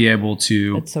got to be able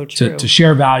to That's so true. to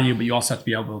share value, but you also have to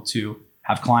be able to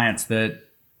have clients that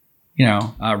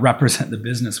represent the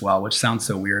business well, which sounds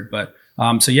so weird, but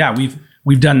so yeah,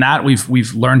 we've done that.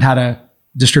 We've learned how to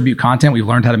distribute content. We've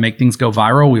learned how to make things go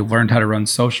viral. We've learned how to run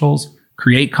socials,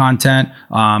 create content.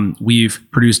 We've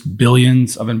produced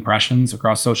billions of impressions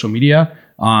across social media.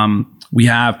 We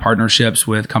have partnerships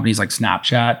with companies like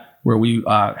Snapchat, where we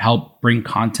help bring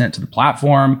content to the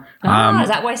platform. Is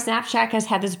that why Snapchat has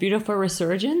had this beautiful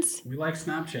resurgence? We like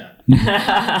Snapchat.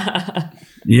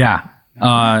 Yeah.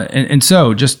 And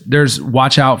so just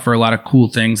watch out for a lot of cool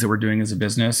things that we're doing as a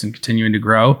business and continuing to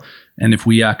grow. And if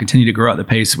we continue to grow at the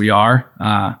pace we are,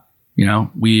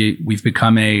 we've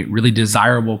become a really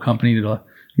desirable company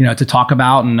to talk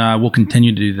about, and we'll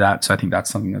continue to do that. So I think that's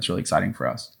something that's really exciting for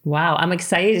us. Wow. I'm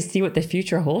excited to see what the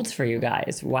future holds for you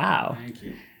guys. Wow. Thank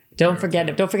you. Don't forget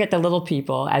the little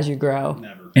people as you grow.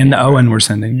 Never. And the Owen we're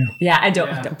sending you. Yeah, I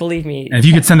don't believe me. And if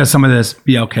you could send us some of this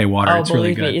BLK water, it's really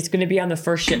believe good. me, it's going to be on the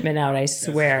first shipment out, I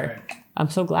swear. right. I'm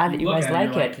so glad that you guys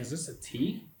like it. Is this a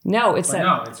tea? No, it's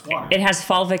No, it's water. It has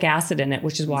fulvic acid in it,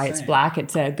 which is why it's black.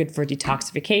 It's good for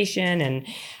detoxification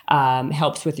and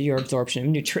helps with your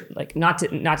absorption of not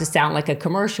to sound like a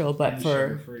commercial, but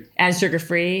sugar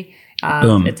free.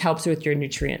 It helps with your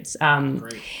nutrients.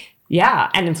 Great. Yeah,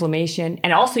 and inflammation.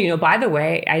 And also, by the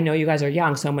way, I know you guys are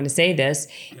young, so I'm going to say this.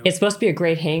 Yep. It's supposed to be a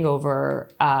great hangover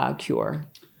cure.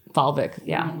 Fulvic,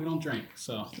 yeah. We don't drink,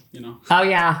 so, Oh,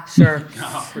 yeah, sure.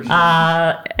 For sure.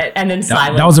 And then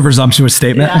silence. That was a presumptuous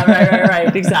statement. Yeah,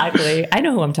 right, exactly. I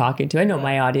know who I'm talking to. I know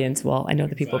my audience well. I know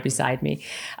the people beside me.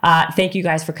 Thank you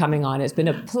guys for coming on. It's been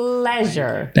a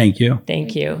pleasure. Thank you.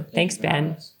 Thank you. Thanks,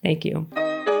 Ben. Thank you.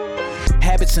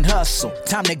 Habits and hustle,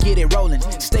 time to get it rolling.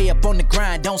 Stay up on the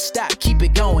grind, don't stop, keep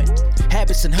it going.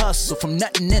 Habits and hustle, from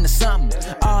nothing into something.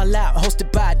 All Out,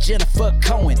 hosted by Jennifer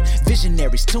Cohen.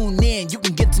 Visionaries, tune in, you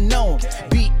can get to know them.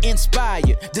 Be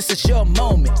inspired, this is your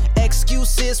moment.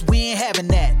 Excuses, we ain't having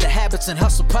that. The Habits and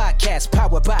Hustle podcast,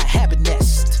 powered by Habit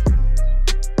Nest.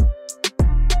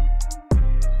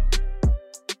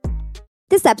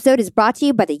 This episode is brought to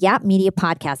you by the Yap Media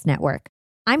Podcast Network.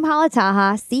 I'm Hala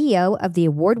Taha, CEO of the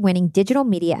award-winning digital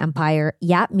media empire,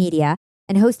 Yap Media,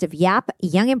 and host of Yap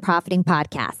Young and Profiting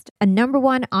Podcast, a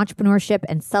 #1 entrepreneurship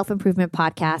and self-improvement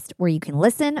podcast where you can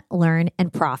listen, learn,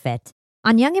 and profit.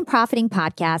 On Young and Profiting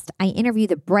Podcast, I interview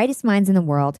the brightest minds in the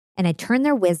world, and I turn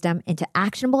their wisdom into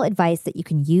actionable advice that you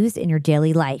can use in your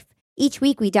daily life. Each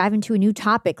week, we dive into a new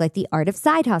topic like the art of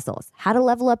side hustles, how to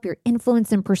level up your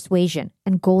influence and persuasion,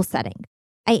 and goal setting.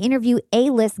 I interview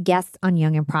A-list guests on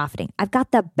Young and Profiting. I've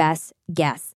got the best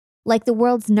guests, like the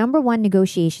world's #1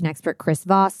 negotiation expert, Chris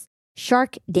Voss,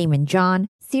 Shark Damon John,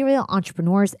 serial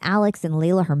entrepreneurs Alex and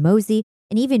Layla Hermosi,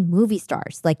 and even movie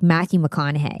stars like Matthew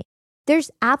McConaughey. There's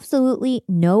absolutely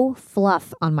no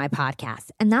fluff on my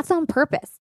podcast, and that's on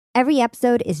purpose. Every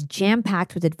episode is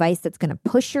jam-packed with advice that's going to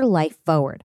push your life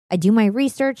forward. I do my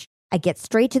research, I get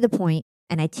straight to the point,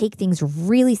 and I take things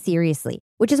really seriously,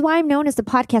 which is why I'm known as the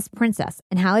podcast princess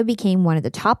and how I became one of the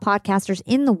top podcasters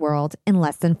in the world in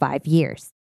less than 5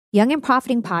 years. Young and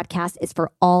Profiting Podcast is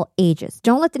for all ages.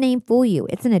 Don't let the name fool you.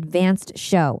 It's an advanced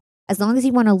show. As long as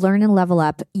you want to learn and level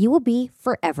up, you will be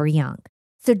forever young.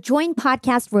 So join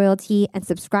Podcast Royalty and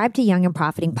subscribe to Young and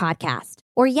Profiting Podcast,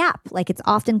 or YAP, like it's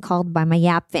often called by my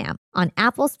YAP fam, on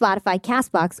Apple, Spotify,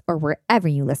 CastBox, or wherever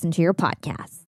you listen to your podcasts.